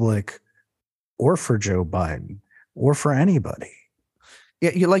public or for Joe Biden or for anybody.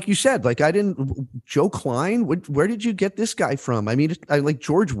 Yeah, like you said, like Joe Klein, where did you get this guy from? I mean, like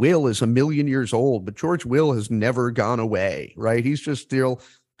George Will is 1,000,000 years old, but George Will has never gone away, right? He's just still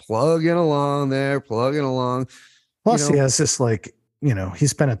plugging along. Plus, he has this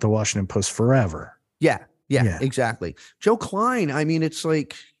he's been at the Washington Post forever. Yeah, exactly. Joe Klein, I mean, it's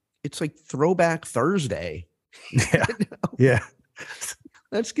like Throwback Thursday. Yeah. Yeah.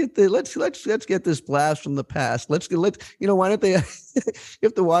 Let's get this blast from the past. Why don't they,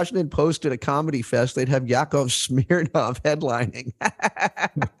 if the Washington Post did a comedy fest, they'd have Yakov Smirnoff headlining.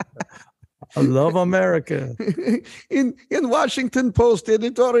 I love America. In Washington Post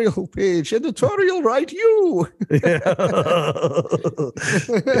editorial page, editorial write you. Yeah.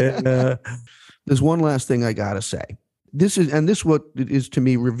 There's one last thing I gotta say. This what it is to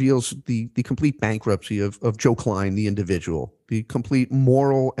me reveals the complete bankruptcy of Joe Klein, the individual, the complete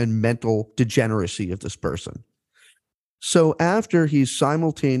moral and mental degeneracy of this person. So after he's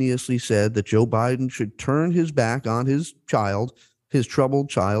simultaneously said that Joe Biden should turn his back on his child, his troubled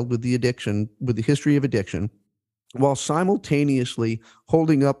child with the history of addiction, while simultaneously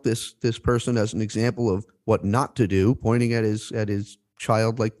holding up this person as an example of what not to do, pointing at his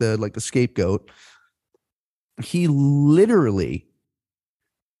child like the scapegoat, he literally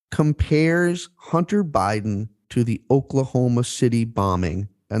compares Hunter Biden to the Oklahoma City bombing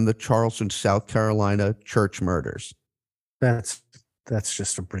and the Charleston, South Carolina church murders. That's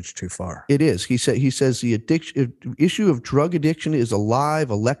just a bridge too far. It is. He says the issue of drug addiction is alive,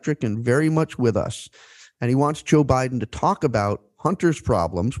 electric, and very much with us. And he wants Joe Biden to talk about Hunter's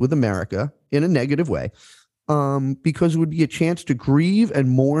problems with America in a negative way. Because it would be a chance to grieve and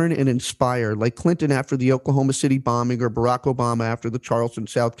mourn and inspire, like Clinton after the Oklahoma City bombing or Barack Obama after the Charleston,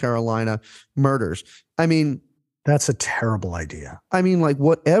 South Carolina murders. I mean, that's a terrible idea. I mean, like,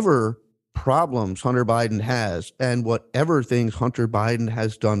 whatever problems Hunter Biden has and whatever things Hunter Biden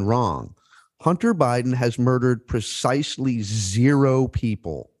has done wrong, Hunter Biden has murdered precisely 0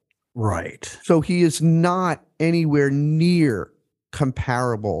 people. Right. So he is not anywhere near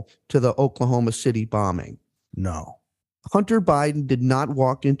comparable to the Oklahoma City bombing. No. Hunter Biden did not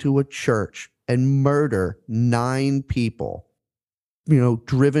walk into a church and murder 9 people,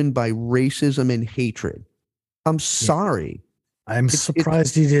 driven by racism and hatred. I'm sorry. I'm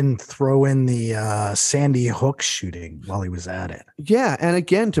surprised he didn't throw in the Sandy Hook shooting while he was at it. Yeah. And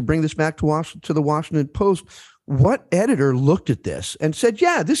again, to bring this back to the Washington Post, what editor looked at this and said,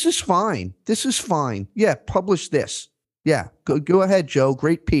 yeah, this is fine. This is fine. Yeah, publish this. Yeah, go ahead, Joe.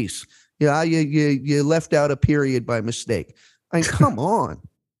 Great piece. Yeah, you left out a period by mistake. I mean, come on.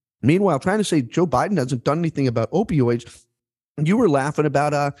 Meanwhile, trying to say Joe Biden hasn't done anything about opioids. You were laughing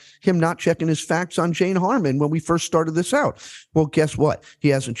about him not checking his facts on Jane Harmon when we first started this out. Well, guess what? He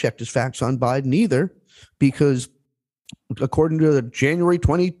hasn't checked his facts on Biden either, because According to the January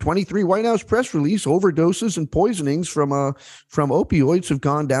 2023 White House press release, overdoses and poisonings from opioids have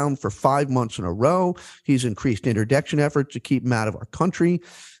gone down for 5 months in a row. He's increased interdiction efforts to keep them out of our country.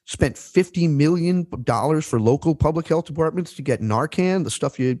 Spent $50 million for local public health departments to get Narcan, the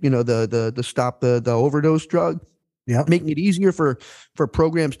stuff the stop the overdose drug. Yeah, making it easier for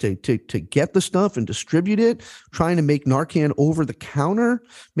programs to get the stuff and distribute it, trying to make Narcan over the counter,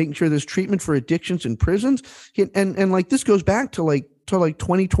 making sure there's treatment for addictions in prisons. And like this goes back to like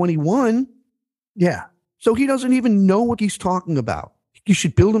 2021. Yeah. So he doesn't even know what he's talking about. He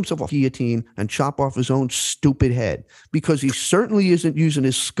should build himself a guillotine and chop off his own stupid head, because he certainly isn't using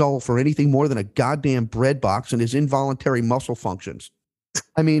his skull for anything more than a goddamn bread box and his involuntary muscle functions.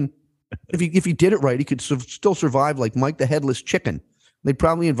 I mean, if he did it right, he could still survive like Mike the Headless Chicken. They'd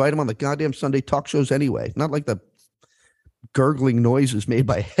probably invite him on the goddamn Sunday talk shows anyway. Not like the gurgling noises made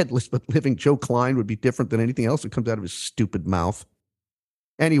by Headless but living Joe Klein would be different than anything else that comes out of his stupid mouth.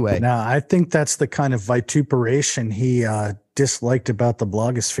 Anyway. Now, I think that's the kind of vituperation he disliked about the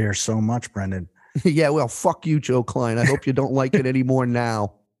blogosphere so much, Brendan. Yeah, well, fuck you, Joe Klein. I hope you don't like it anymore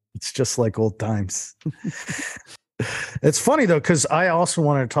now. It's just like old times. It's funny, though, because I also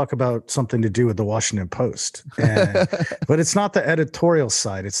wanted to talk about something to do with the Washington Post. But it's not the editorial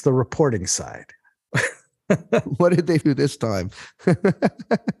side. It's the reporting side. What did they do this time?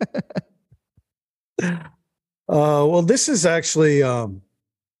 Well, this is actually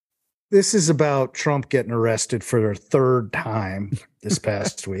this is about Trump getting arrested for a third time this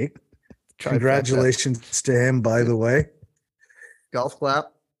past week. Congratulations to him, by the way. Golf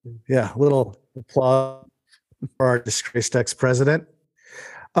clap. Yeah, little applause for our disgraced ex-president.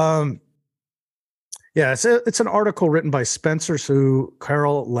 Yeah, it's an article written by Spencer Sue,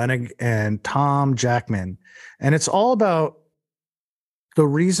 Carol Lenig, and Tom Jackman. And it's all about the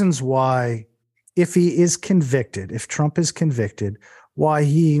reasons why, if Trump is convicted, why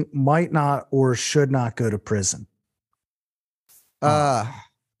he might not or should not go to prison. I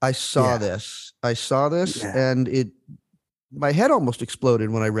saw this. And my head almost exploded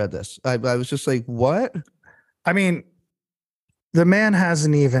when I read this. I was just like, what? I mean, the man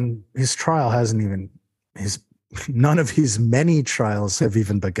none of his many trials have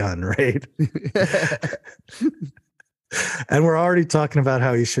even begun, right? And we're already talking about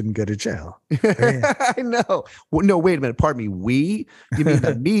how he shouldn't go to jail. I know. Well, no, wait a minute. Pardon me. You mean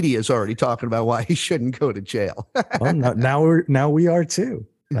the media is already talking about why he shouldn't go to jail? Well, now we are too.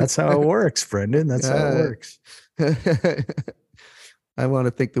 That's how it works, Brendan. That's how it works. I want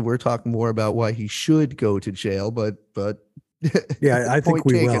to think that we're talking more about why he should go to jail, but yeah, I think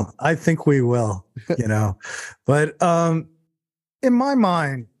we will. I think we will, but in my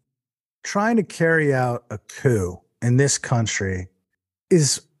mind, trying to carry out a coup in this country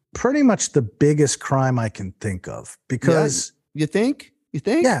is pretty much the biggest crime I can think of, because you think?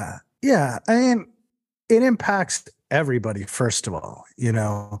 Yeah. I mean, it impacts everybody. First of all,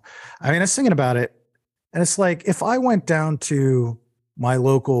 I was thinking about it, and it's like, if I went down to my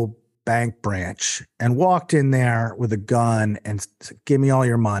local bank branch and walked in there with a gun and give me all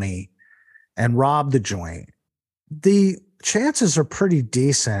your money and rob the joint, the chances are pretty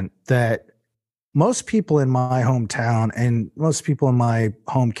decent that most people in my hometown and most people in my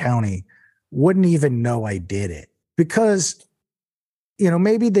home county wouldn't even know I did it, because,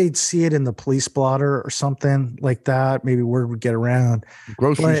 maybe they'd see it in the police blotter or something like that. Maybe word would get around.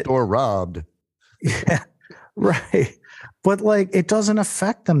 Grocery store robbed. Yeah, right. But it doesn't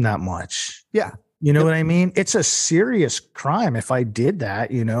affect them that much. Yeah. You know what I mean? It's a serious crime. If I did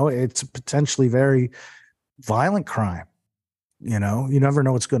that, it's a potentially very violent crime. You never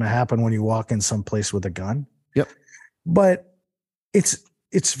know what's going to happen when you walk in someplace with a gun. Yep. But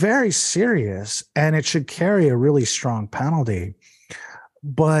it's very serious, and it should carry a really strong penalty.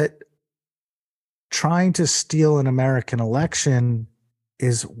 But trying to steal an American election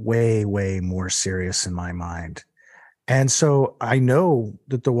is way, way more serious in my mind. And so I know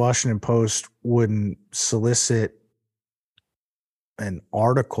that the Washington Post wouldn't solicit an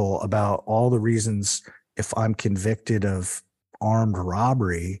article about all the reasons, if I'm convicted of armed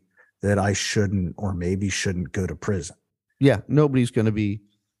robbery, that I shouldn't or maybe shouldn't go to prison. Yeah, nobody's going to be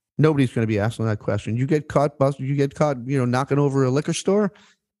asking that question. You get caught, knocking over a liquor store,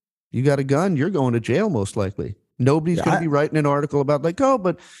 you got a gun, you're going to jail most likely. Nobody's going to be writing an article about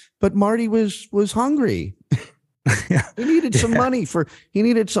but Marty was hungry. Yeah. He needed some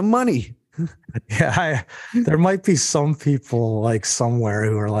money. Yeah, there might be some people somewhere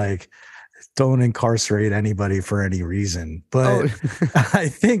who are don't incarcerate anybody for any reason. But I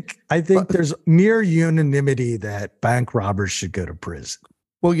think there's near unanimity that bank robbers should go to prison.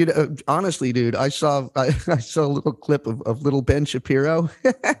 Well, honestly, dude, I saw a little clip of little Ben Shapiro,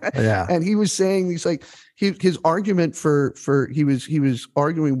 Yeah. and he was saying he's like his argument for he was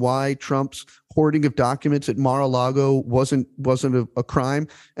arguing why Trump's hoarding of documents at Mar-a-Lago wasn't a crime,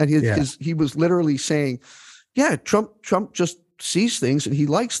 and he was literally saying, yeah, Trump just sees things and he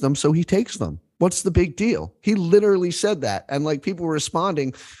likes them, so he takes them. What's the big deal? He literally said that. And like people were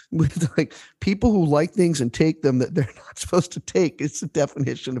responding with like people who like things and take them that they're not supposed to take. It's the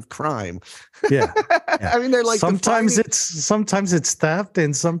definition of crime. Yeah. I mean, they're like sometimes it's theft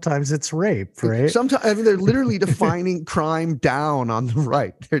and sometimes it's rape, right? Sometimes I mean they're literally defining crime down on the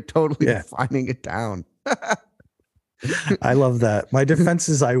right. They're totally defining it down. I love that. My defense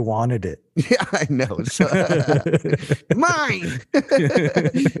is I wanted it. Yeah, I know. So, mine.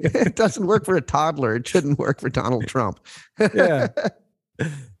 It doesn't work for a toddler. It shouldn't work for Donald Trump. Yeah.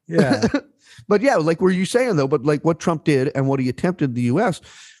 Yeah. But yeah, like were you saying though, but like what Trump did and what he attempted in the US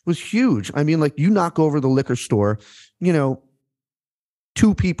was huge. I mean, like you knock over the liquor store,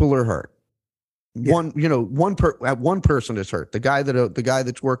 two people are hurt. Yeah. One person is hurt. The guy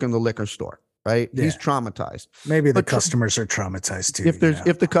that's working the liquor store. Right. Yeah. He's traumatized. Maybe the customers are traumatized too.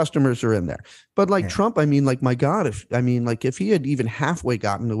 If the customers are in there. But like Trump, I mean, like, my God, if he had even halfway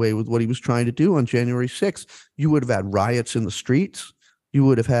gotten away with what he was trying to do on January 6th, you would have had riots in the streets. You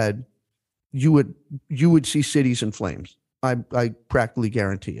would see cities in flames. I practically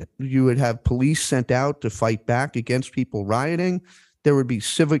guarantee it. You would have police sent out to fight back against people rioting. There would be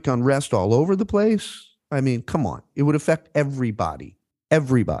civic unrest all over the place. I mean, come on. It would affect everybody.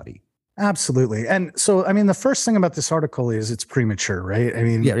 Everybody. Absolutely. And so, I mean, the first thing about this article is it's premature, right? I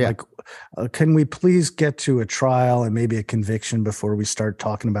mean, like, can we please get to a trial and maybe a conviction before we start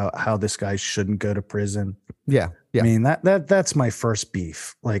talking about how this guy shouldn't go to prison? Yeah. I mean, that's my first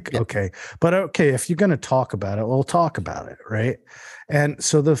beef. Like, okay, if you're going to talk about it, we'll talk about it, right? And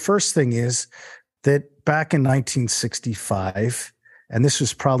so the first thing is that back in 1965, and this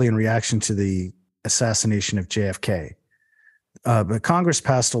was probably in reaction to the assassination of JFK, but Congress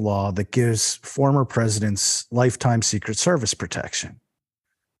passed a law that gives former presidents lifetime Secret Service protection.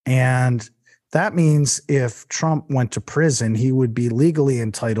 And that means if Trump went to prison, he would be legally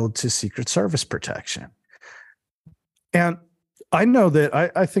entitled to Secret Service protection. And I know that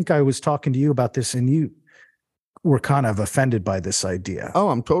I think I was talking to you about this and you were kind of offended by this idea. Oh,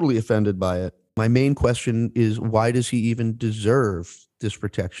 I'm totally offended by it. My main question is, why does he even deserve this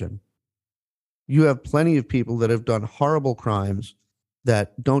protection? You have plenty of people that have done horrible crimes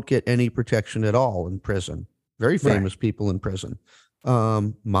that don't get any protection at all in prison. Very famous people in prison.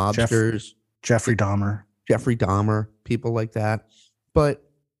 Mobsters. Jeffrey Dahmer, people like that. But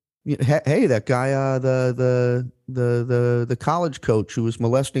hey, that guy, the college coach who was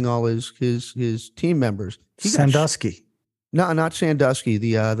molesting all his team members. Sandusky. No, not Sandusky.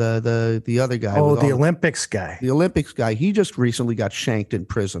 The other guy. Oh, the Olympics guy. The Olympics guy. He just recently got shanked in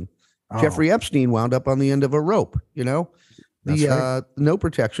prison. Oh. Jeffrey Epstein wound up on the end of a rope, no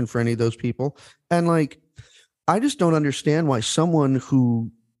protection for any of those people. And like, I just don't understand why someone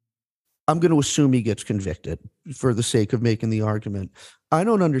who, I'm going to assume he gets convicted for the sake of making the argument. I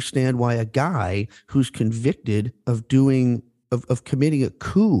don't understand why a guy who's convicted of committing a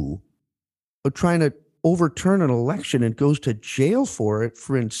coup, of trying to overturn an election and goes to jail for it,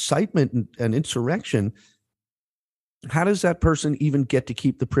 for incitement and insurrection, how does that person even get to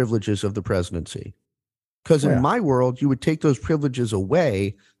keep the privileges of the presidency? Because in my world, you would take those privileges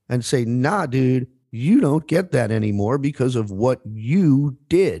away and say, nah, dude, you don't get that anymore because of what you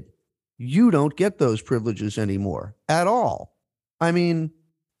did. You don't get those privileges anymore at all. I mean,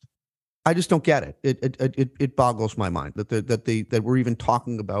 I just don't get it. It boggles my mind that we're even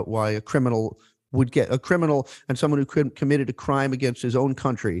talking about why a criminal would get, a criminal and someone who committed a crime against his own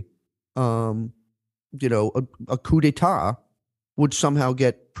country, a coup d'etat would somehow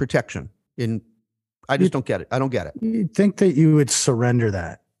get protection. I just don't get it. I don't get it. You'd think that you would surrender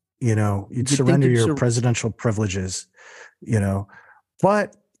that, you'd surrender your presidential privileges,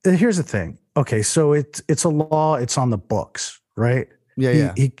 but here's the thing. Okay. So it's a law. It's on the books, right?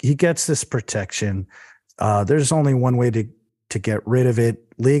 Yeah. He gets this protection. There's only one way to get rid of it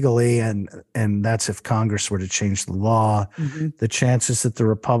legally, and that's if Congress were to change the law. Mm-hmm. The chances that the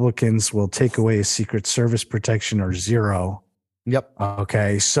Republicans will take away a Secret Service protection are zero. Yep.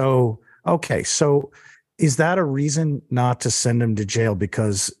 Okay. So is that a reason not to send him to jail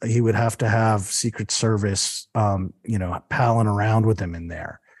because he would have to have Secret Service, palling around with him in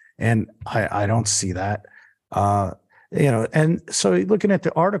there? And I don't see that, and so looking at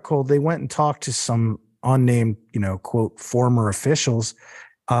the article, they went and talked to some unnamed, quote, former officials.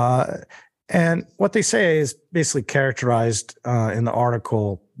 And what they say is basically characterized in the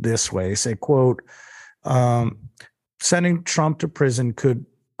article this way. Say, quote, sending Trump to prison could,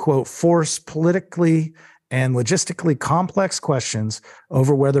 quote, force politically and logistically complex questions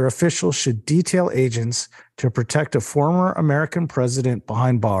over whether officials should detail agents to protect a former American president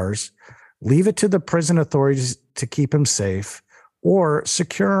behind bars, leave it to the prison authorities to keep him safe, or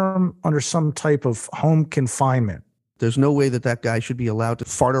secure him under some type of home confinement. There's no way that guy should be allowed to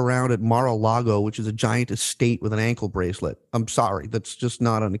fart around at Mar-a-Lago, which is a giant estate with an ankle bracelet. I'm sorry. That's just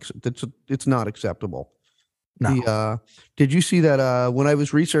not it's not acceptable. No. Did you see that when I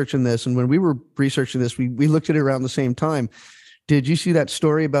was researching this, and when we were researching this, we looked at it around the same time. Did you see that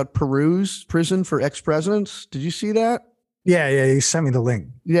story about Peru's prison for ex-presidents? Did you see that? Yeah. You sent me the link.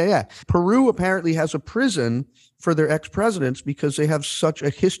 Yeah. Peru apparently has a prison for their ex-presidents because they have such a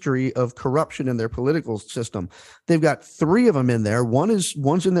history of corruption in their political system. They've got 3 of them in there. One's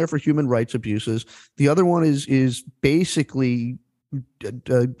in there for human rights abuses. The other one is basically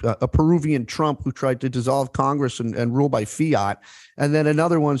a Peruvian Trump who tried to dissolve Congress and rule by fiat. And then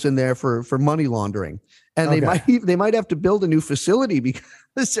another one's in there for money laundering. And they might have to build a new facility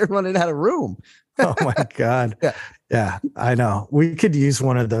because they're running out of room. Oh my God. Yeah, I know. We could use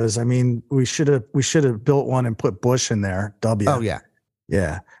one of those. I mean, we should have built one and put Bush in there. Oh yeah.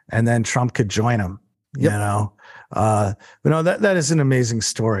 Yeah. And then Trump could join him, you know. But no, that is an amazing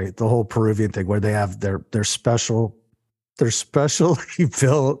story. The whole Peruvian thing where they have their specially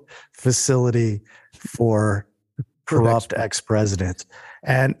built facility for corrupt ex-presidents.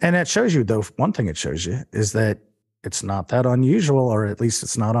 And it shows you, though, one thing it shows you is that it's not that unusual, or at least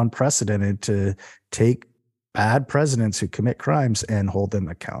it's not unprecedented, to take bad presidents who commit crimes and hold them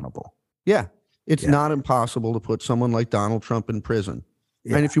accountable. Yeah. It's not impossible to put someone like Donald Trump in prison.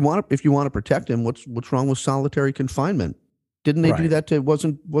 Yeah. And if you want to protect him, what's wrong with solitary confinement? Didn't they do that to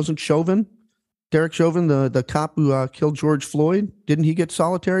wasn't Chauvin? Derek Chauvin, the cop who killed George Floyd, didn't he get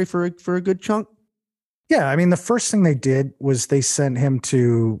solitary for a good chunk? Yeah, I mean, the first thing they did was they sent him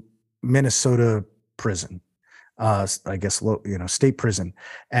to Minnesota prison, I guess, state prison,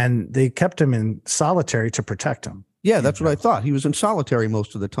 and they kept him in solitary to protect him. Yeah, that's what I thought. He was in solitary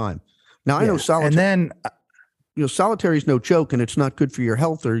most of the time. Now I know solitary, and then solitary is no joke, and it's not good for your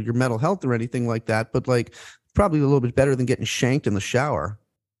health or your mental health or anything like that. But probably a little bit better than getting shanked in the shower.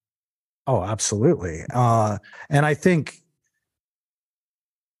 Oh, absolutely. And I think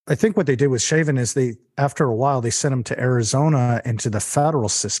what they did with Chauvin is after a while, they sent him to Arizona into the federal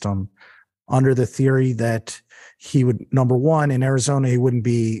system under the theory that he would, number one, in Arizona, he wouldn't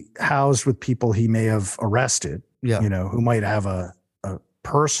be housed with people he may have arrested, who might have a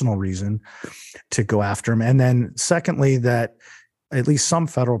personal reason to go after him. And then secondly, that at least some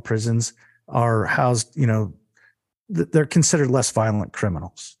federal prisons are housed, they're considered less violent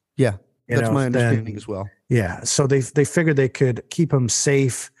criminals. Yeah. That's my understanding as well. Yeah. So they figured they could keep him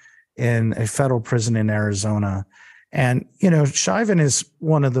safe in a federal prison in Arizona. And, Chauvin is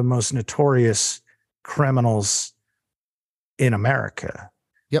one of the most notorious criminals in America.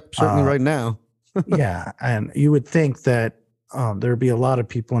 Yep. Certainly right now. Yeah. And you would think that there'd be a lot of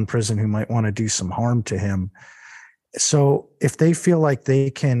people in prison who might want to do some harm to him. So if they feel like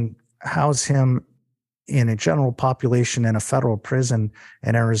they can house him in a general population in a federal prison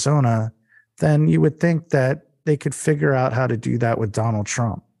in Arizona, then you would think that they could figure out how to do that with Donald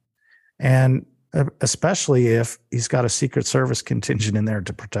Trump. And especially if he's got a Secret Service contingent in there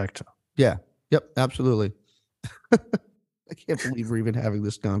to protect him. Yeah. Yep. Absolutely. I can't believe we're even having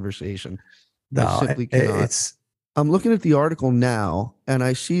this conversation. No, I simply cannot. I'm looking at the article now, and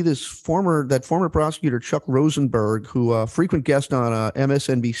I see that former prosecutor, Chuck Rosenberg, who a frequent guest on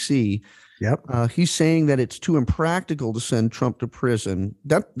MSNBC. Yep. He's saying that it's too impractical to send Trump to prison.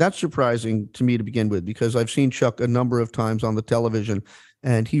 That's surprising to me to begin with, because I've seen Chuck a number of times on the television,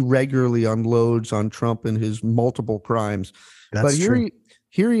 and he regularly unloads on Trump and his multiple crimes. That's true.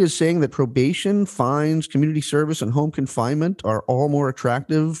 Here he is saying that probation, fines, community service, and home confinement are all more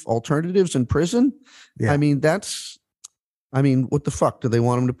attractive alternatives in prison. Yeah. I mean, what the fuck? Do they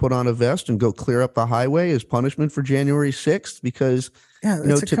want him to put on a vest and go clear up the highway as punishment for January 6th? Because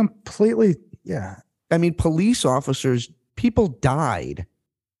completely. I mean, police officers, people died.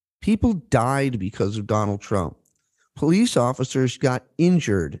 People died because of Donald Trump. Police officers got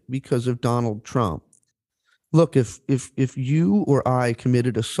injured because of Donald Trump. Look, if you or I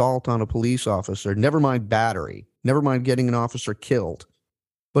committed assault on a police officer, never mind battery, never mind getting an officer killed,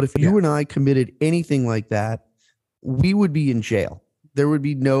 but if you and I committed anything like that, we would be in jail. There would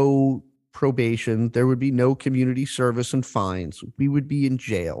be no probation. There would be no community service and fines. We would be in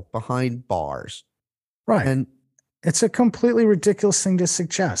jail behind bars. Right. And It's a completely ridiculous thing to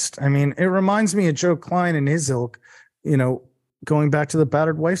suggest. I mean, it reminds me of Joe Klein and his ilk, you know, going back to the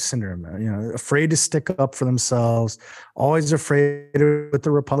battered wife syndrome, you know, afraid to stick up for themselves, always afraid of what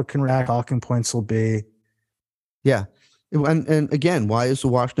the Republican talking points will be. Yeah. And again, why is the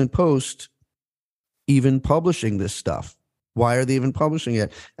Washington Post even publishing this stuff? Why are they even publishing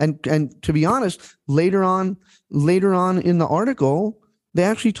it? And to be honest, later on in the article, they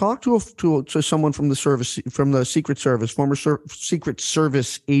actually talked to someone from the service, from the Secret Service, former Secret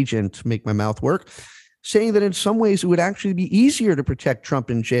Service agent, make my mouth work, saying that in some ways it would actually be easier to protect Trump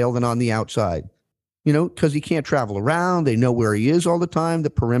in jail than on the outside, you know, because he can't travel around. They know where he is all the time. The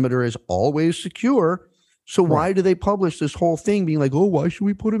perimeter is always secure. So why do they publish this whole thing being like, oh, why should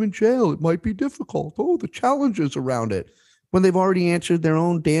we put him in jail? It might be difficult. Oh, the challenges around it, when they've already answered their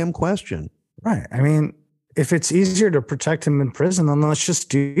own damn question. Right. I mean, if it's easier to protect him in prison, then let's just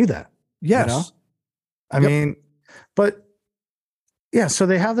do that. Yes. You know? I mean, but yeah, so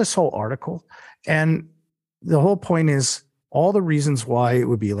they have this whole article, and the whole point is all the reasons why it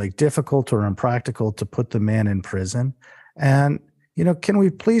would be like difficult or impractical to put the man in prison. And, you know, can we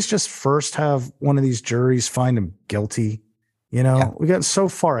please just first have one of these juries find him guilty? You know, we got so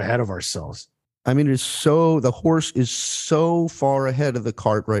far ahead of ourselves. I mean, the horse is so far ahead of the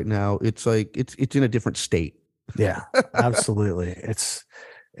cart right now. It's like, it's in a different state. Yeah, absolutely. It's,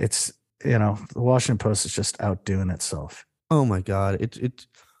 you know, the Washington Post is just outdoing itself. Oh my God.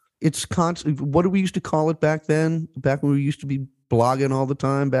 It's constant. What do we used to call it back then? Back when we used to be blogging all the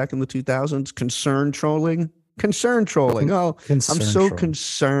time back in the 2000s, concern trolling. Oh, I'm so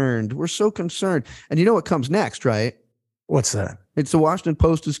concerned. We're so concerned. And you know what comes next, right? What's that? It's the Washington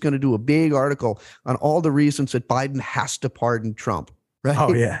Post is going to do a big article on all the reasons that Biden has to pardon Trump. Right?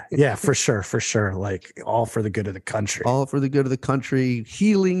 Oh, yeah. Yeah, for sure. For sure. Like all for the good of the country. All for the good of the country,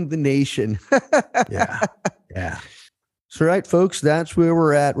 healing the nation. Yeah. Yeah. So, right, folks, that's where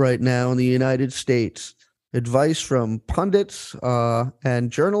we're at right now in the United States. Advice from pundits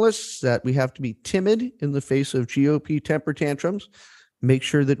and journalists that we have to be timid in the face of GOP temper tantrums. Make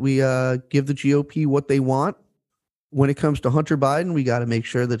sure that we give the GOP what they want. When it comes to Hunter Biden, we got to make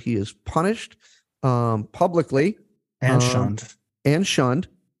sure that he is punished publicly and shunned.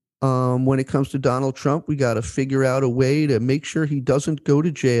 When it comes to Donald Trump, we got to figure out a way to make sure he doesn't go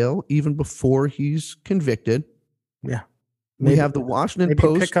to jail even before he's convicted. Yeah. We have the Washington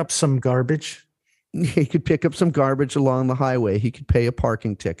Post. Pick up some garbage. He could pick up some garbage along the highway. He could pay a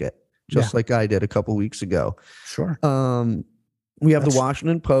parking ticket, just like I did a couple weeks ago. Sure. We have the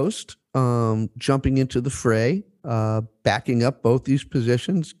Washington Post jumping into the fray, backing up both these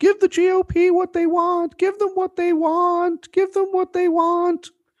positions. Give the GOP what they want. Give them what they want. Give them what they want.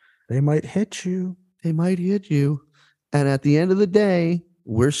 They might hit you. They might hit you. And at the end of the day,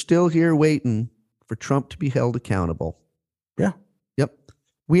 we're still here waiting for Trump to be held accountable. Yeah. Yep.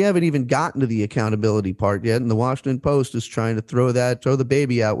 We haven't even gotten to the accountability part yet, and the Washington Post is trying to throw the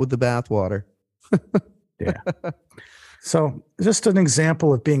baby out with the bathwater. Yeah. So just an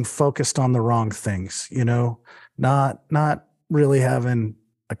example of being focused on the wrong things, you know, not really having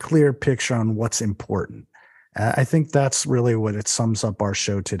a clear picture on what's important. I think that's really what it sums up our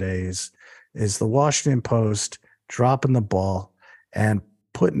show today is the Washington Post dropping the ball and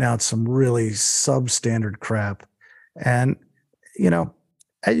putting out some really substandard crap. And, you know,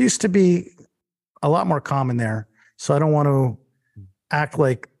 it used to be a lot more common there. So I don't want to act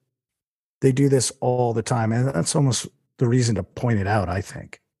like they do this all the time. And that's almost the reason to point it out, I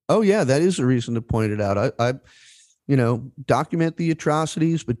think. Oh, yeah, that is a reason to point it out. I document the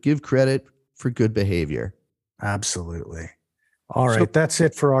atrocities, but give credit for good behavior. Absolutely. All right. That's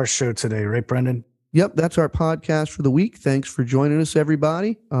it for our show today, right, Brendan? Yep. That's our podcast for the week. Thanks for joining us,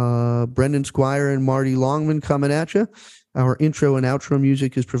 everybody. Brendan Squire and Marty Longman coming at you. Our intro and outro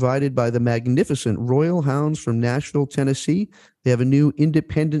music is provided by the magnificent Royal Hounds from Nashville, Tennessee. They have a new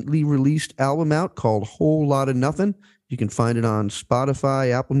independently released album out called Whole Lotta Nothing. You can find it on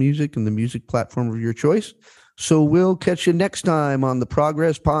Spotify, Apple Music, and the music platform of your choice. So we'll catch you next time on the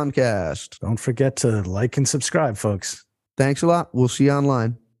Progress Pondcast. Don't forget to like and subscribe, folks. Thanks a lot. We'll see you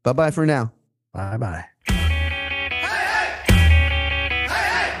online. Bye-bye for now. Bye-bye.